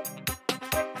 return.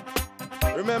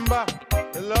 Remember,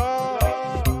 the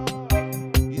Lord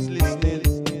is listening.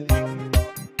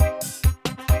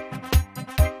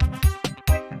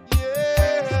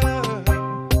 Yeah.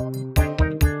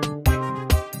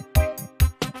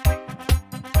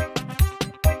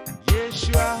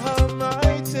 Yeshua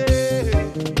Almighty.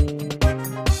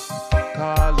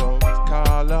 Call out,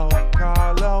 call out,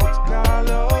 call out,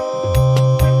 call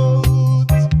out.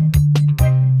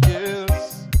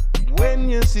 Yes. When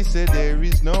you see say there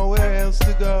is nowhere else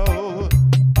to go.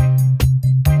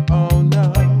 Oh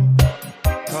no.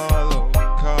 Call out,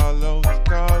 call out,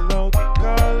 call out,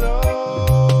 call out.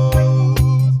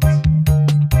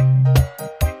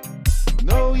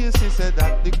 No, you see say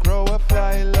that the crow will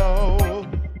fly low.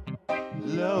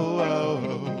 Low.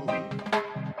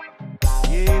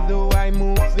 Yeah, though I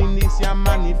move in this your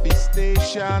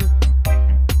manifestation,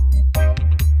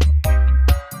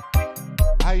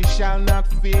 I shall not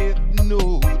fear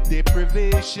no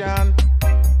deprivation.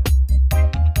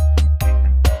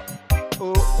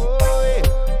 Oh, eh,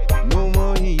 no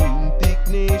more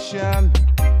indignation.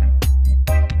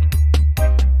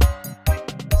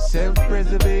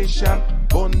 Self-preservation,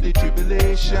 on the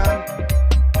tribulation.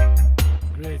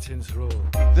 Greetings, roll.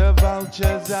 The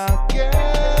vultures are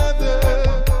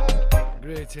gathered,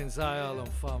 Greetings, Ireland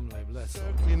family, bless them.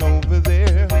 circling over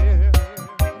there.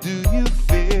 Do you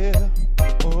fear?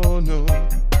 Oh no,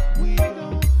 we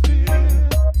don't fear.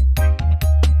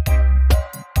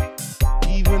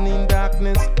 Even in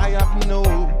darkness, I have no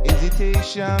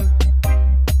hesitation.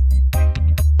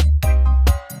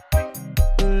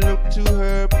 Look to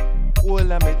her, all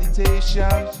a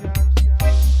meditation.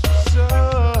 So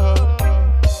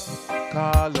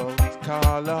call out,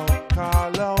 call out,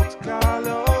 call out, call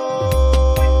out.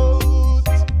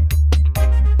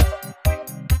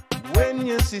 When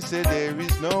you see say there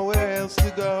is nowhere else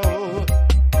to go.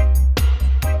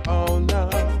 Oh no.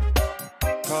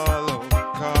 Call out,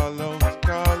 call out,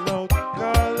 call out,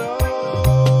 call out.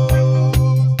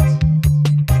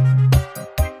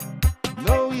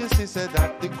 No, you see say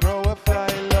that the crow will fly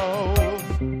low.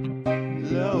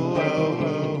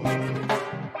 Low.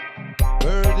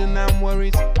 Burden and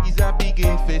worries is a big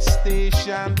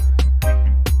infestation.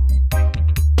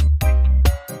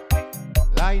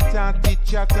 Light-hearted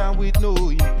chatter with no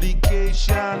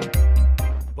implication.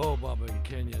 Bob in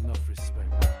Kenya, enough respect.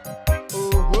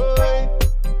 Oh boy,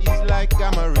 it's like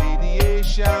gamma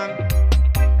radiation.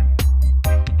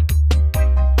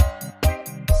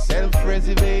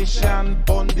 Self-preservation,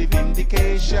 bond the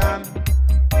vindication.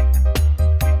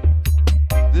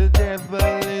 The devil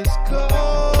is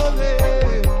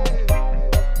calling.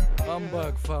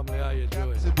 Hamburg family, how you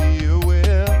doing? To be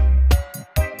aware,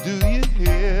 do you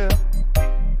hear?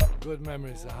 Good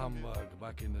memories of Hamburg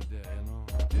back in the day, you know.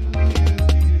 Do you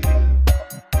hear?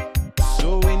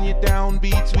 So when you're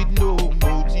downbeat with no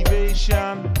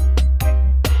motivation,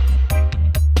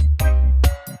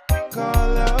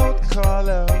 call out,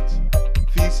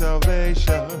 feel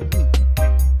salvation.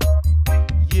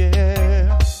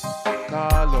 Yeah,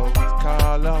 call out,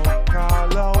 call out,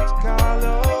 call out, call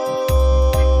out.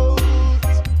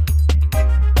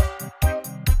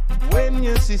 When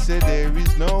you see say there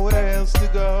is nowhere else to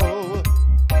go.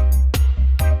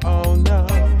 Oh no.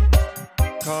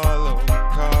 Call out,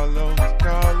 call out,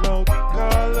 call out,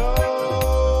 call out.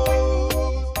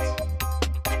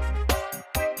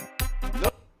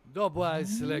 Dubwise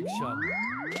selection.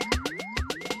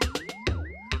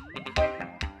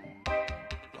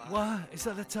 What? Is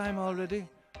that the time already?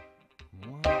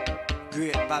 What?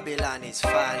 Great Babylon is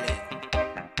falling.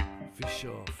 For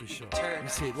sure, for sure. Turn You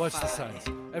see it, and watch the follow. signs.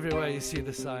 Everywhere you see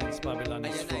the signs, Babylon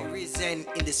is And I falling. risen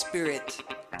in the spirit,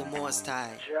 the Most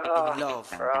High, in love,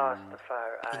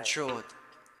 in truth,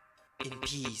 in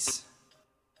peace.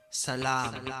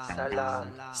 Salam,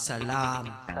 salam,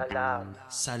 salam, salam,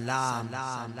 salam,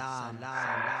 salam.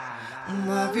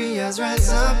 Maria's rise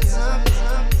up.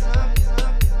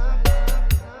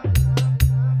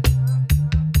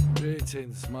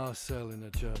 Greetings, Marcel in the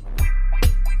German.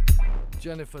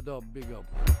 Jennifer Dobb, big up.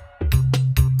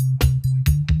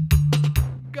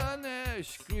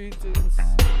 Ganesh, greetings.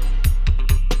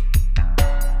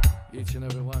 Each and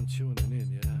every one tuning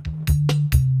in, yeah.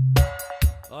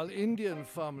 All Indian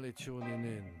family tuning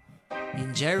in.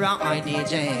 Injera my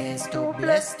DJs, too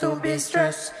blessed to be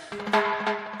stressed.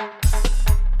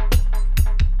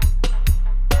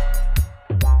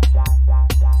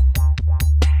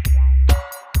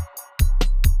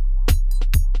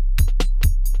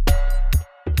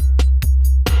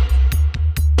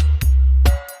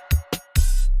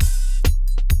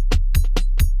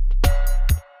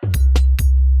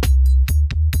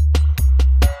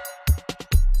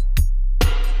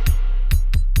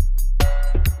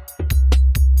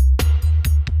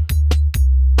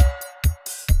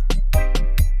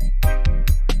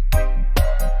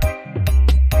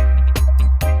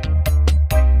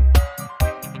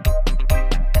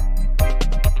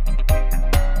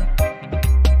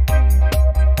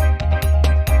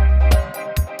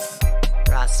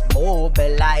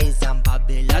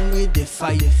 with the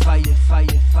fire, fire, fire,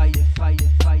 fire, fire,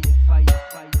 fire, fire,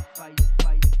 fire, fire,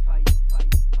 fire, fire,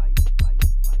 fire, fire,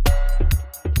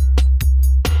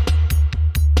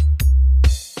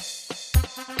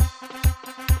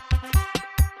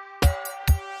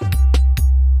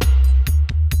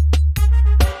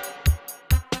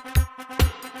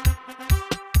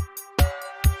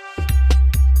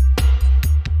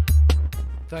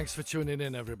 Thanks for tuning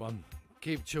in, everyone.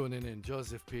 Keep tuning in.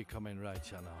 Joseph P. coming right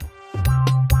channel.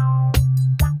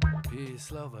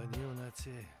 Peace, love, and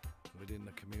unity within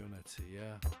the community,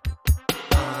 yeah?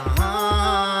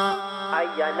 I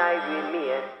and I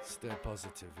remain. Stay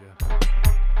positive, yeah?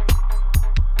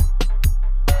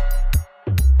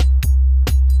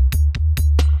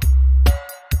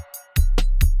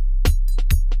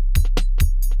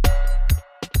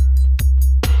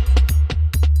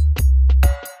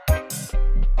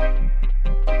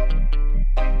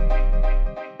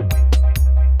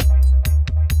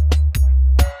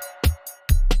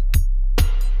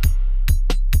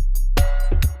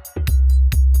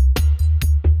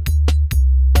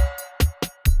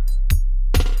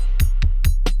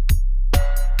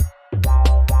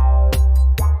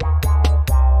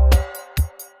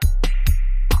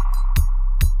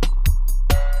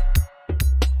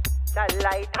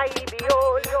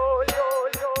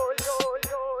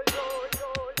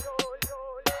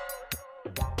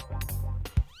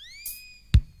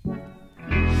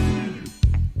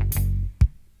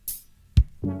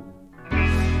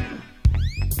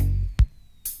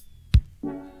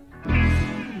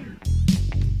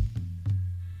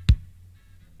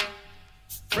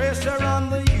 Pressure on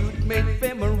the youth made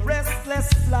them a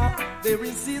restless flock. They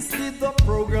resisted the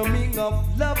programming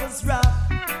of lovers' rap.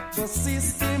 The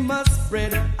system has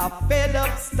spread a fed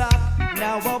up stock.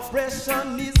 Now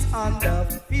oppression is under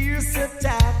fierce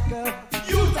attack.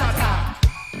 Youth attack!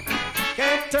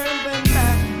 Can't turn them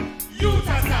back. Youth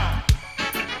attack!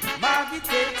 Maggie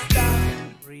takes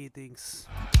down. Greetings.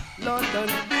 London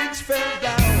Bridge fell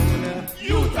down.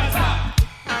 Youth attack!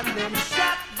 And them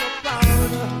shot the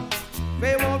pound.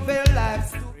 They want their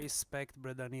lives to respect,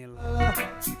 Bredda.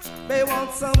 They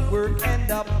want some work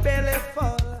and a belly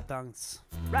full. Thanks.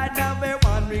 Right now they're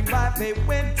wondering why they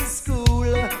went to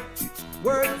school.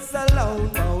 Words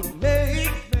alone won't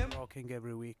make them Rocking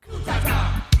every week.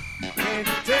 can't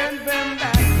turn them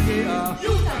back. Yeah.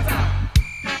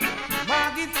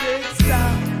 Margie takes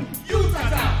down.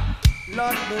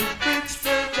 London Bridge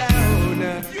fell down.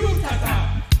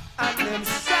 And them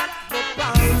shot the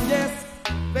pound. Yes.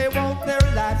 They want their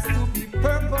lives to be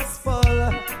purposeful.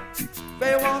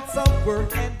 They want some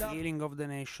work and healing of the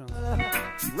nation.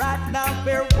 Right now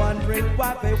they're wondering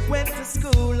why they went to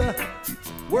school.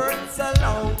 Words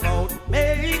alone won't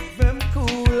make them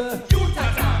cool.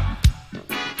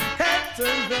 Can't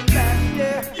turn them back,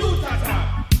 yeah.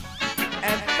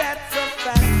 And that's a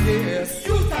fact, yes.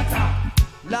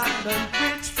 London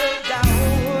Bridge fell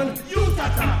down.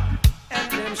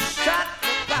 And them shot the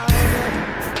pound.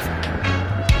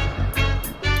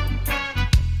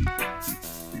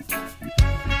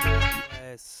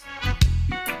 Yes.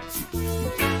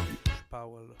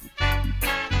 Powell.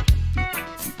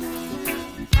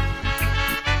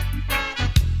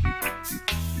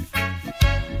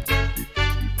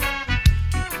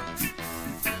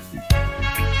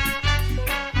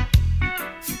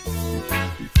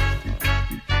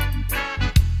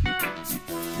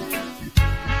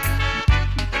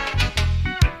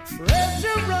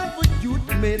 Pressure on the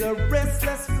youth made a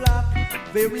restless flock.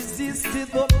 They resisted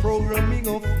the programming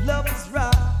of love's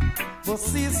rap. The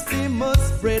system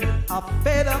must spread a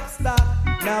fed up stock.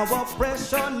 Now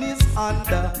oppression is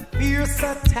under fierce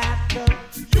attack.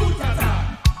 Youth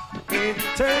attack! Can't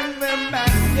turn them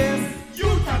back, yes.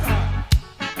 Youth attack!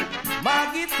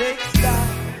 Maggie takes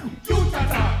down. Youth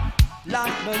attack!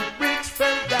 London Bridge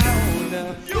fell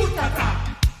down. Youth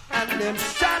attack! And them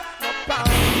shot the pound,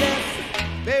 yes.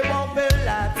 They want their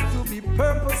lives to be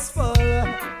purposeful.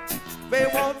 They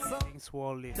want something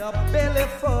the belly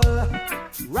full.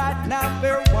 Right now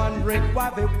they're wondering why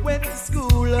they went to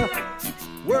school.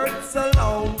 Words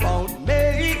alone won't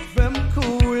make them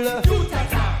cool. Youth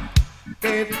attack!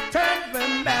 Can't turn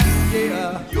them back,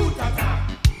 yeah. Youth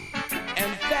attack!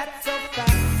 And that's a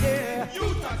fact, yeah.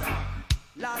 Youth attack!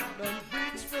 London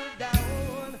Bridge fell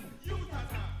down. Youth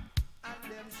attack!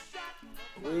 And them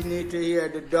shot. We need to hear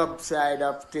the dub side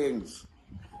of things.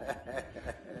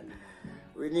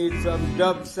 We need some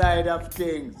dub side of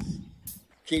things.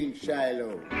 King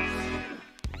Shiloh.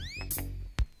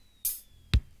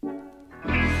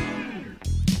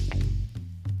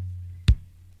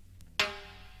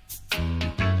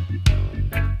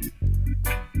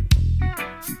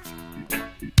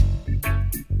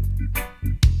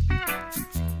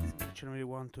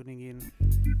 everyone tuning in.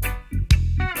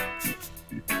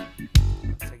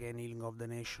 Once again, Healing of the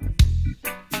Nation.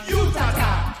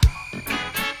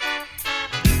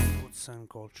 Roots and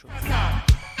culture.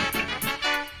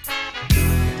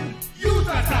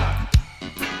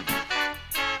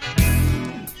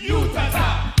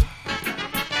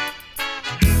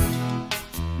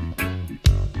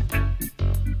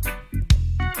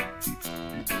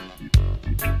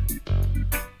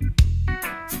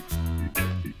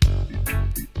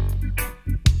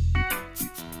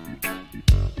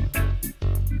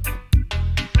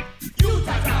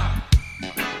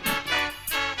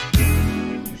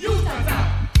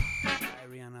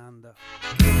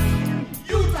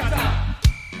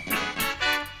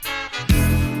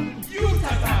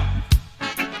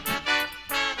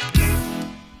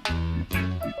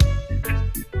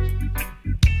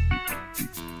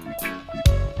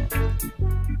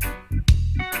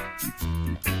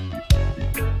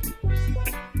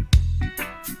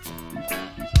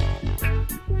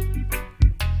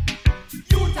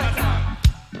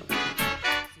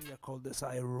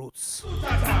 I roots.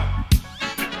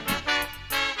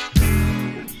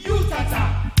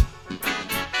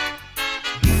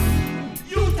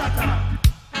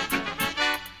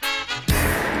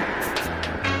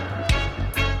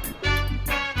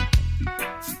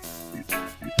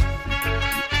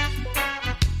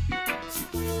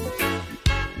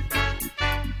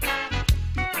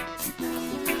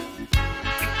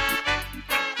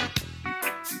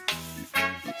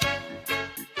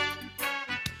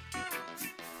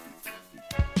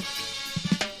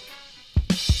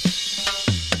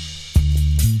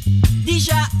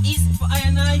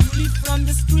 From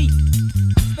the street,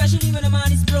 especially when a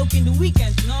man is broke in the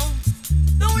weekend, you know.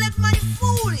 Don't let money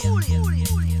fool you.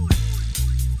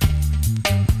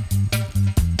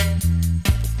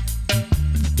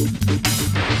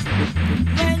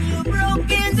 When you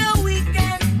broke in the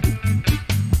weekend,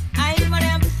 I'm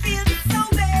gonna feel so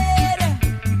bad.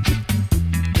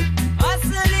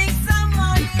 Hustling some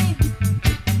money,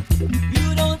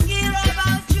 you don't care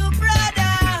about your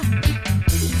brother.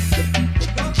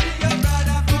 Don't kill your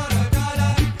brother for a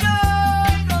dollar. No,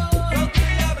 don't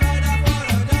kill your brother for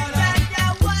a dollar.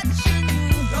 Brother watching you.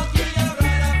 Don't kill your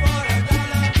brother for a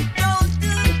dollar. Don't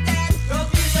do that. Don't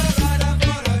kill your brother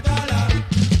for a dollar.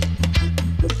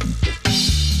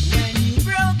 When you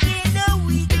broke in the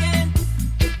weekend,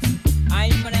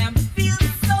 I'm gonna feel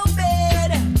so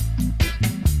bad.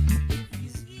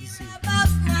 Easy about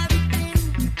nothing.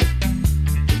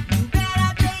 You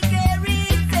better take it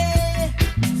easy.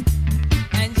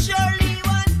 And surely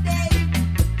one day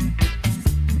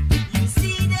you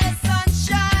see the sun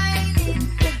shining.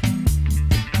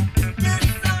 The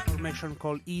sun. Formation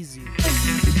called Easy.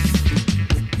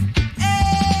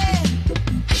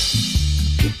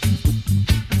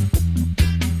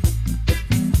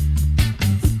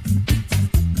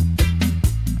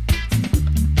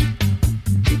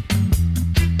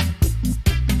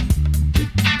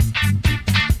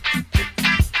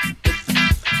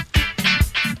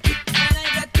 And I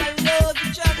got to love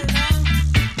each other now.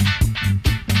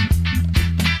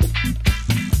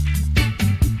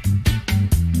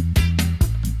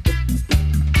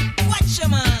 Watch your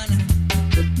man.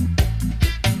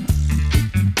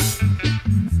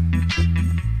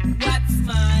 What's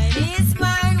mine is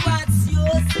mine. What's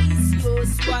yours is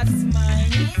yours. What's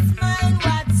mine is mine.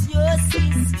 What's yours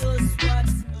is yours.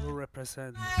 What's Will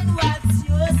represent. mine? What's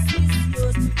yours is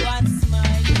yours. What's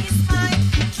mine is mine.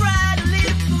 Try to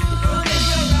live good. Don't kill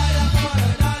your brother for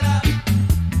a dollar.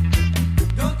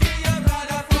 Don't kill your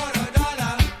brother for a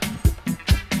dollar.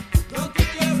 Don't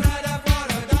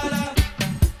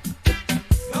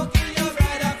kill your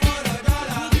brother for a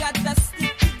dollar. We got to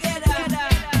stick together.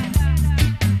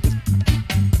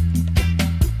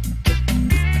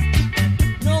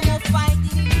 No more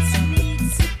fighting in the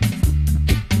streets.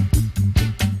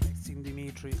 Sing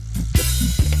Dimitri.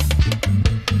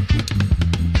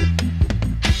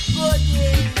 Good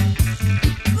day.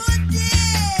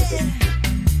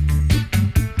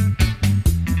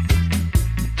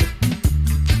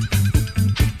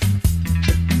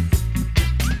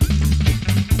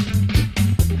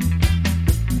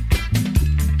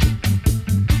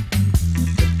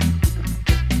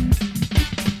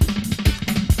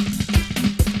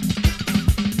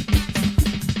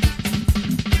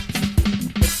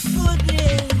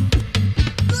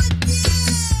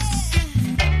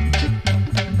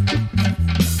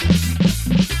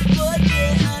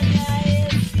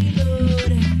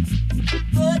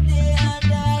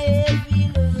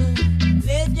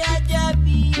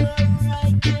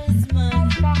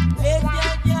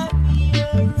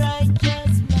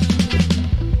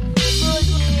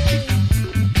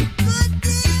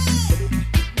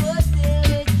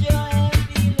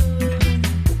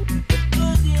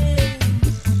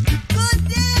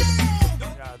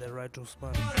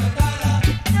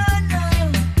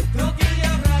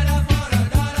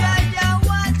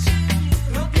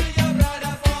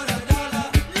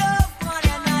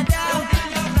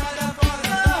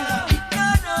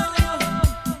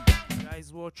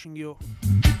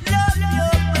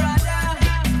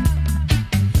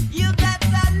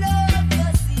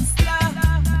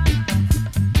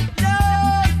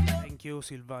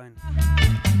 Sylvain.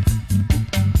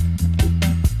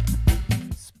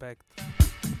 Respect.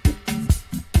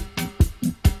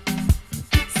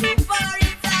 So far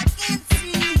as I can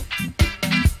see,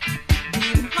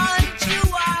 we'll hunt you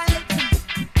wild.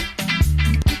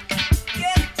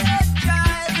 Get your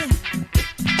child,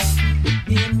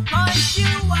 we'll hunt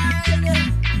you wild.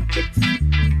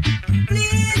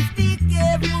 Please be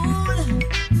careful.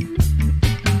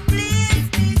 Please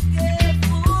be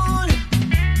careful.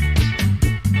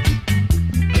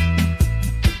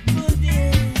 Good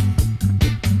day.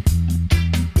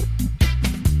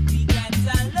 We got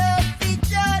to love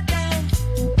each other,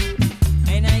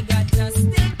 and I got to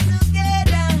stick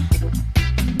together.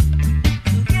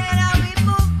 Together we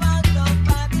move out of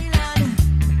Babylon.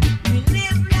 We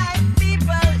live like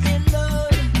people in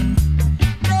love.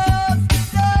 Love,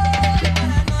 love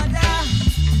one another.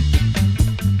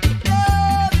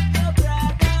 Love your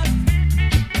brother.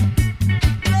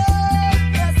 Love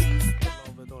your sister.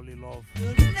 Love and only love.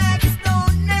 Your next door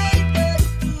neighbor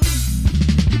too.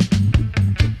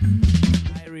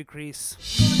 Irie Chris.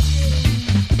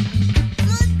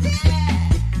 Good day.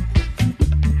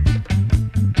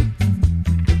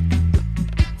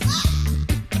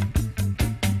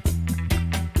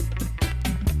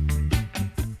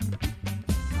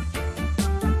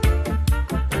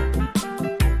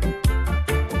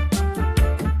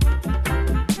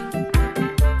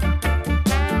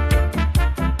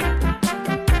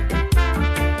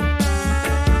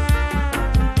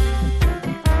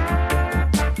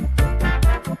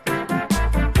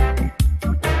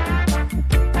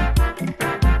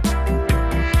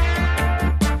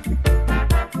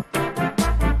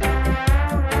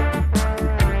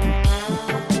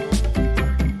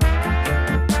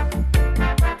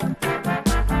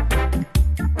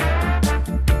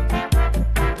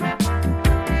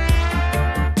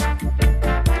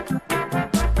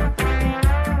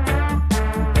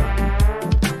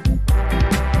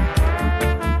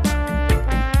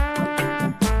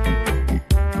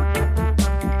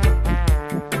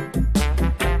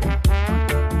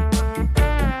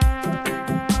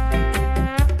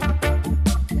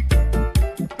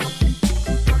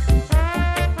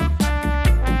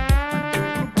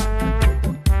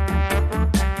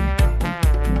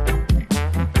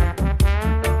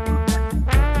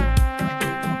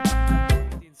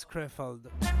 It's Krefeld.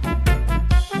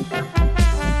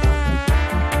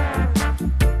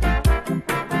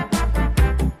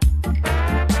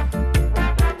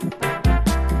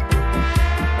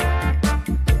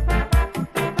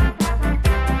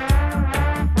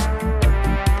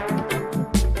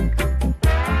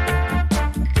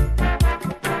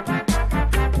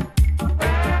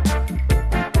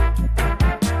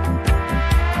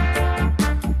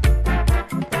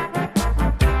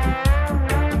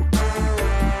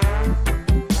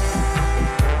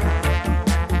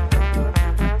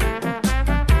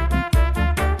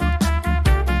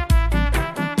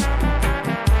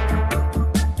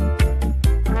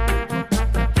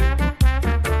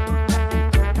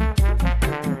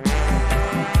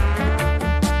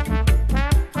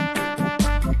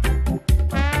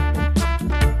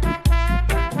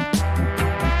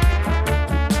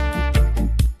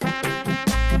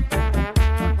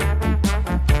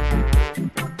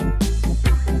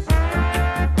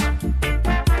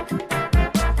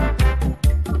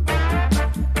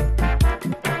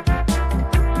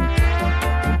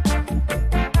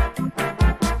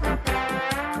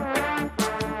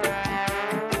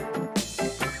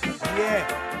 Yeah,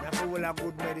 that's a whole of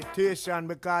good meditation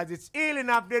because it's healing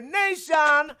of the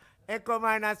nation. Echo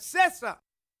mine assessor.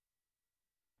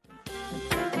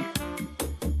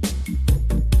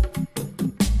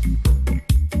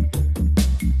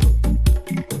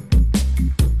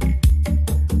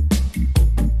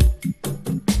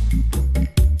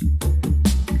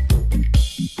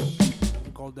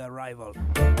 Called The Arrival.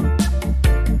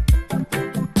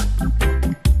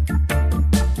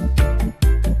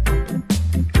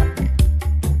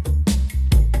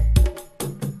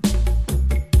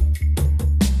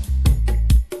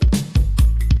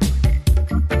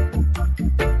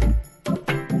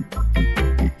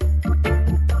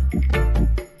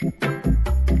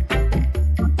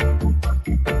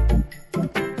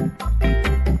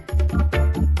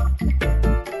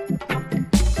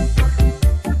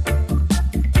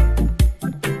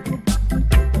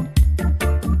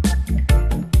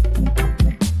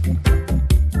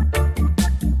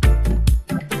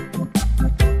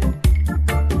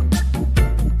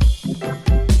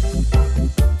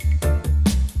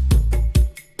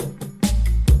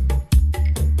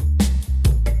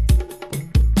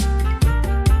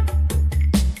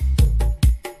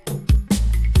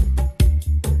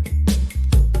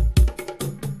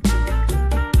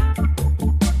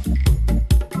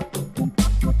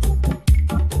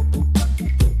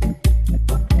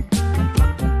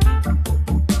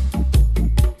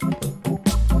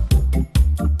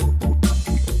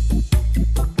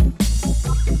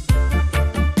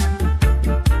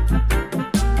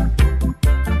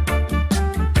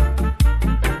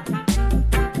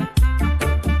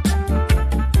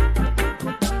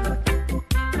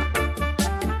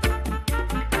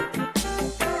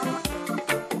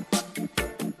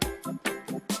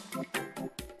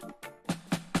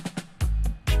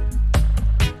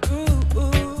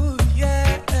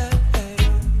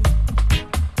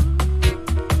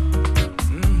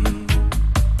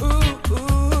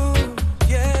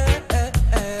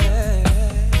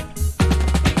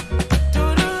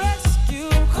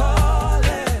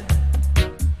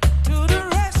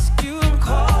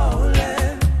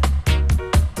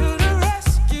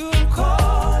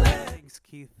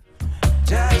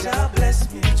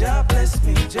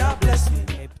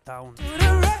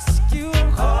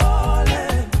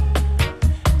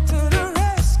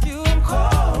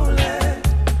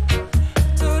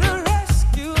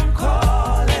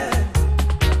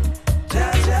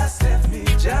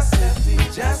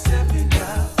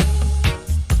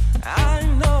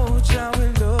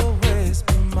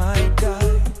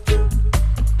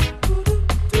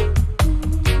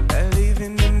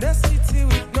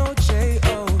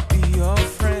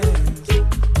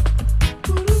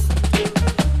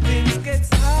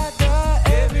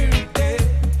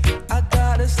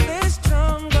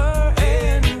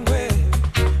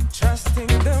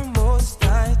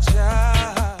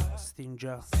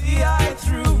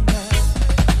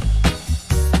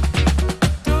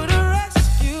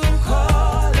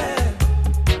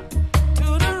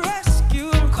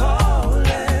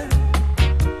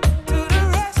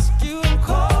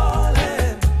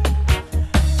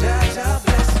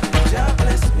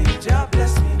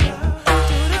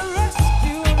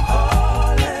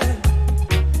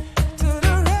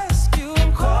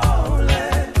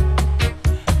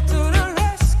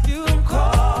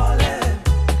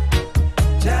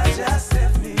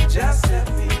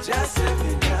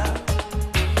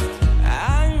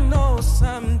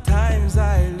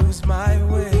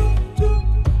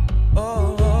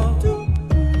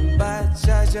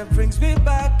 Jah brings me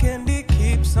back and He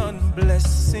keeps on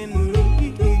blessing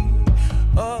me.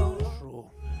 Oh,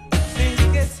 things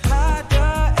get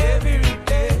harder every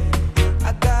day.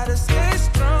 I gotta stay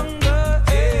stronger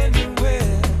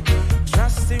anywhere.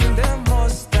 Trusting the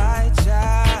Most High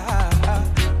Jah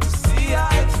to see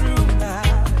I through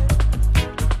now.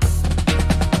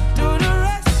 To the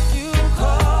rescue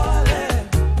calling.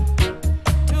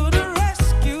 To the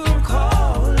rescue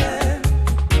calling.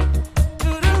 To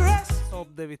the rescue. Stop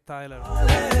David Tyler.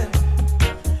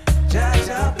 Jah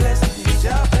Jah bless me,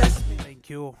 Jah bless me. Thank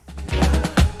you. To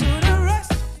the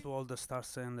rescue. To all the Star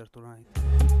Sender tonight.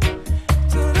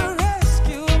 To the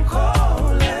rescue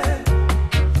calling.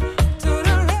 To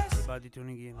the rescue. Everybody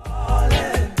tuning in.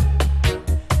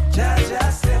 Jah Jah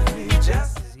save me,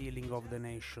 just Healing of the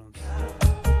nations.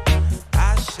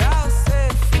 I shall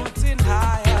set foot in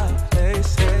higher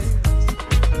places.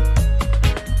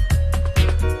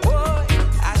 Oh,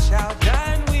 I shall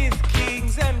dine with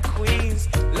kings and queens.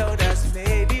 Lord has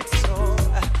made it so.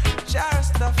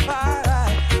 Just the fire,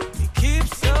 He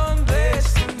keeps on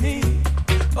blessing me.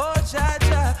 Oh, Jah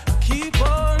Jah, keep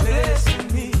on blessing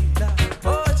me.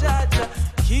 Oh, Jah Jah,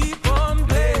 keep on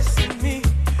blessing me.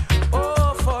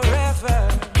 Oh, forever.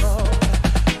 Oh,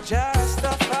 just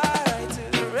the fire to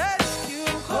the rescue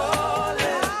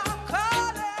calling.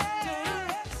 Calling to the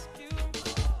rescue.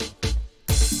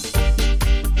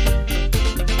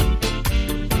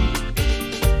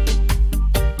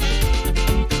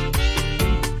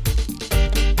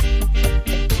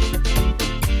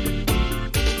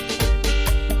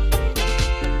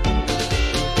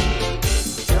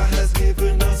 Jah has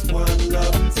given us one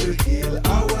love to heal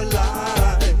our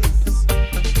lives.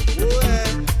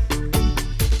 Yeah.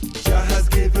 Jah has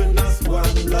given us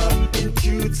one love in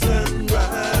truth and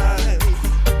right.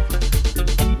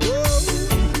 Whoa.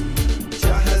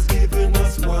 Jah has given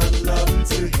us one love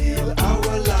to heal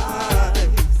our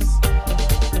lives.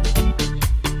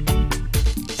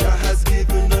 Jah has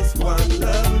given us one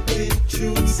love in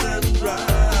truth and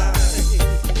right.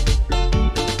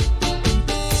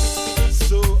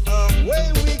 So away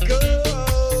we go.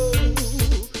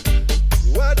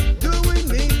 What do we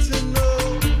need to know?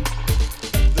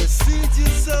 The seed you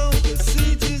sow, the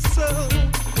seed you sow.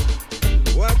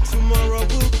 What tomorrow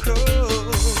will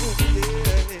grow?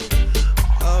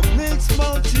 Yeah. A mixed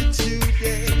multitude,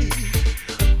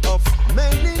 yeah, of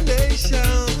many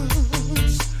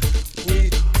nations. We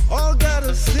all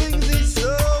gotta sing this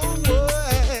song,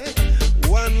 boy.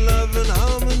 One love and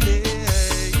harmony.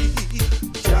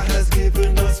 Jah has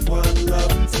given us one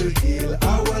love to heal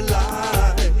our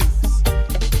lives.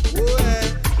 Yeah.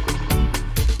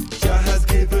 Jah has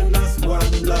given us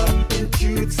one love in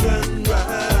truth and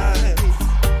right.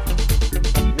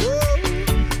 Whoa.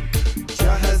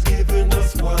 Jah has given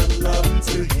us one love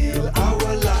to heal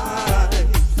our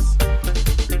lives.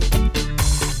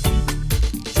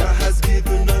 Jah has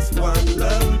given us one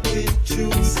love in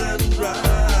truth and right.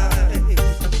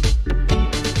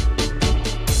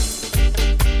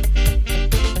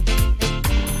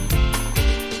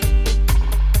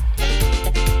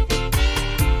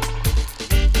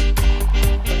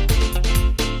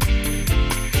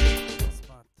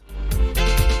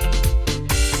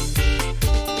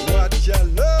 What your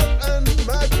love and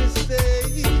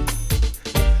majesty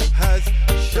has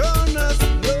shown us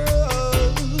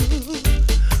love,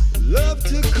 love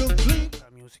to complete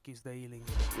The music is the healing.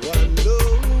 one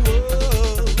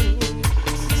love.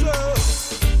 So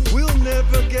we'll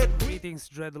never get Greetings,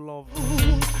 Dread Love.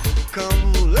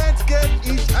 Come, let's get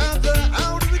each other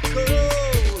out of the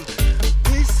cold.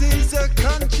 This is a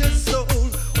conscious soul,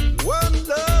 one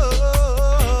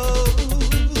love.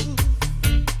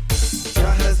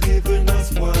 Jah has given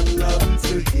us one love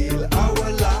to heal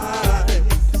our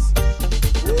lives.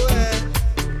 Yeah.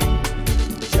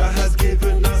 Jah has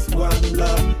given us one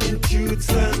love in truth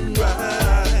and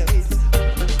right.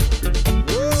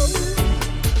 Whoa.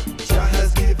 Jah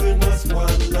has given us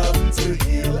one love to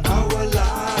heal our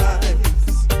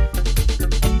lives.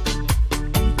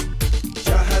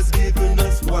 Jah has given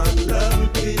us one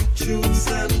love in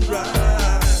truth and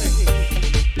right.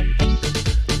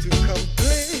 To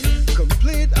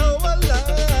complete our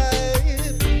lives.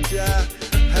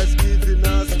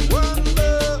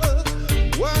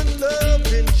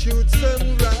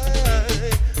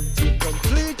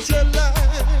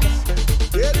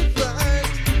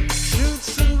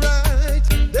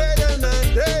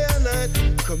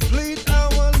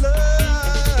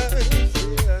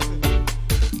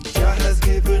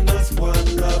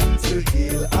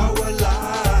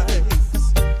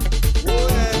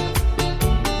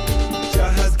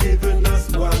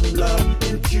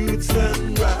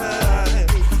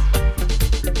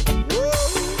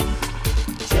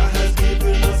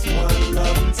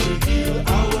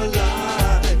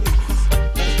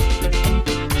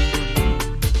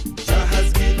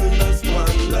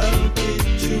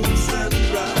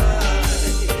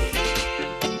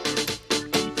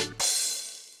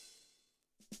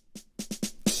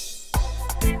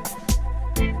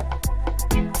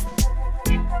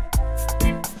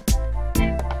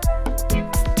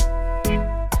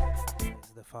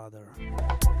 Father.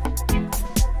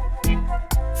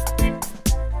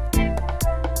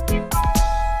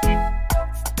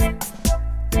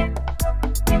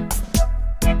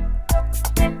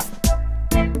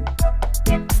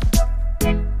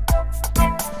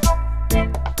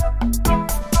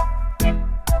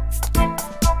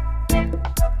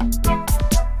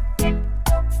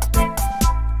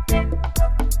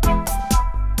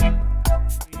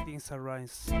 Greetings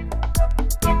arise.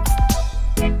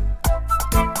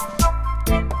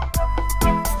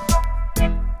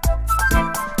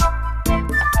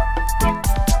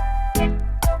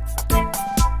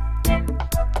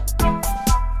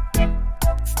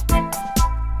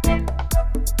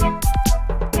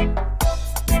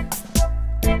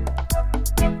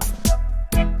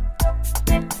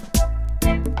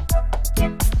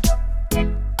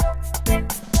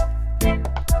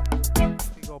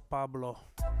 Pablo.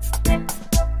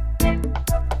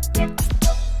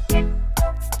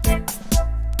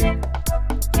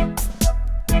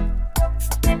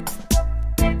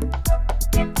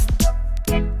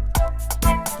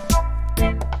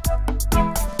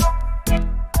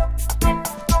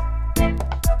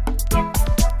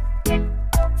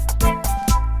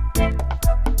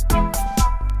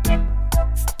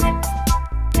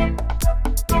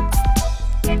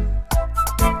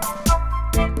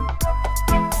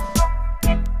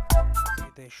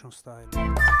 Style.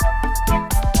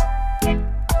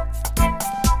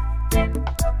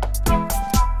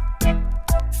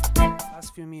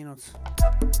 Last few minutes.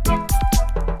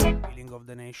 Healing of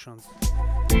the nations.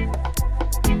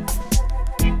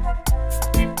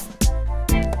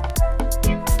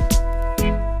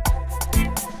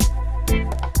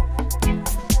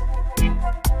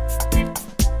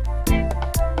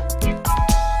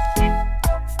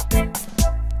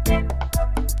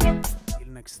 Till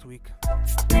next week.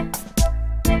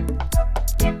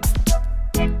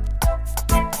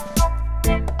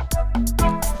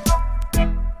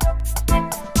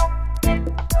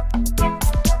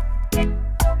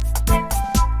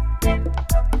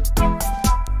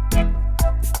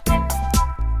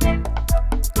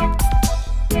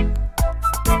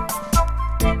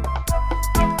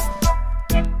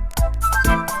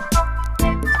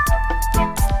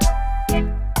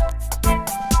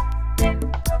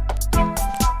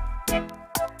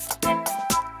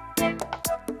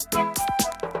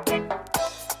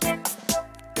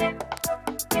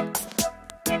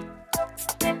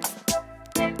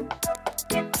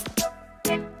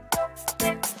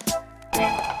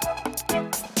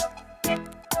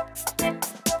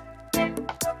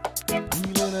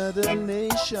 The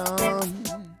nation.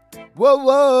 Whoa,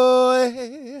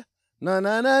 whoa, na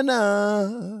na na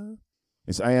na.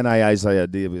 It's I and I, Isaiah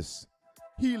Davis.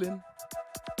 Healing.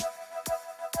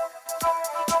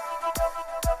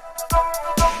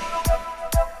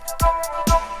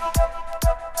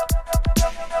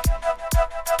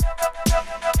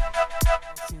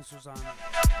 Susanna.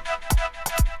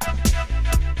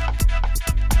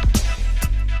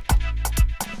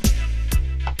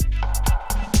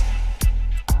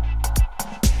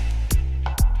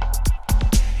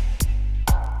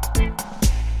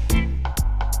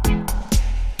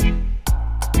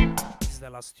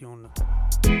 Last tune,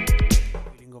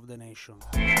 Healing of the Nation.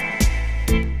 Thanks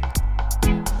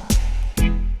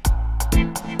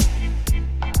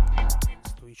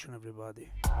to each and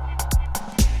everybody.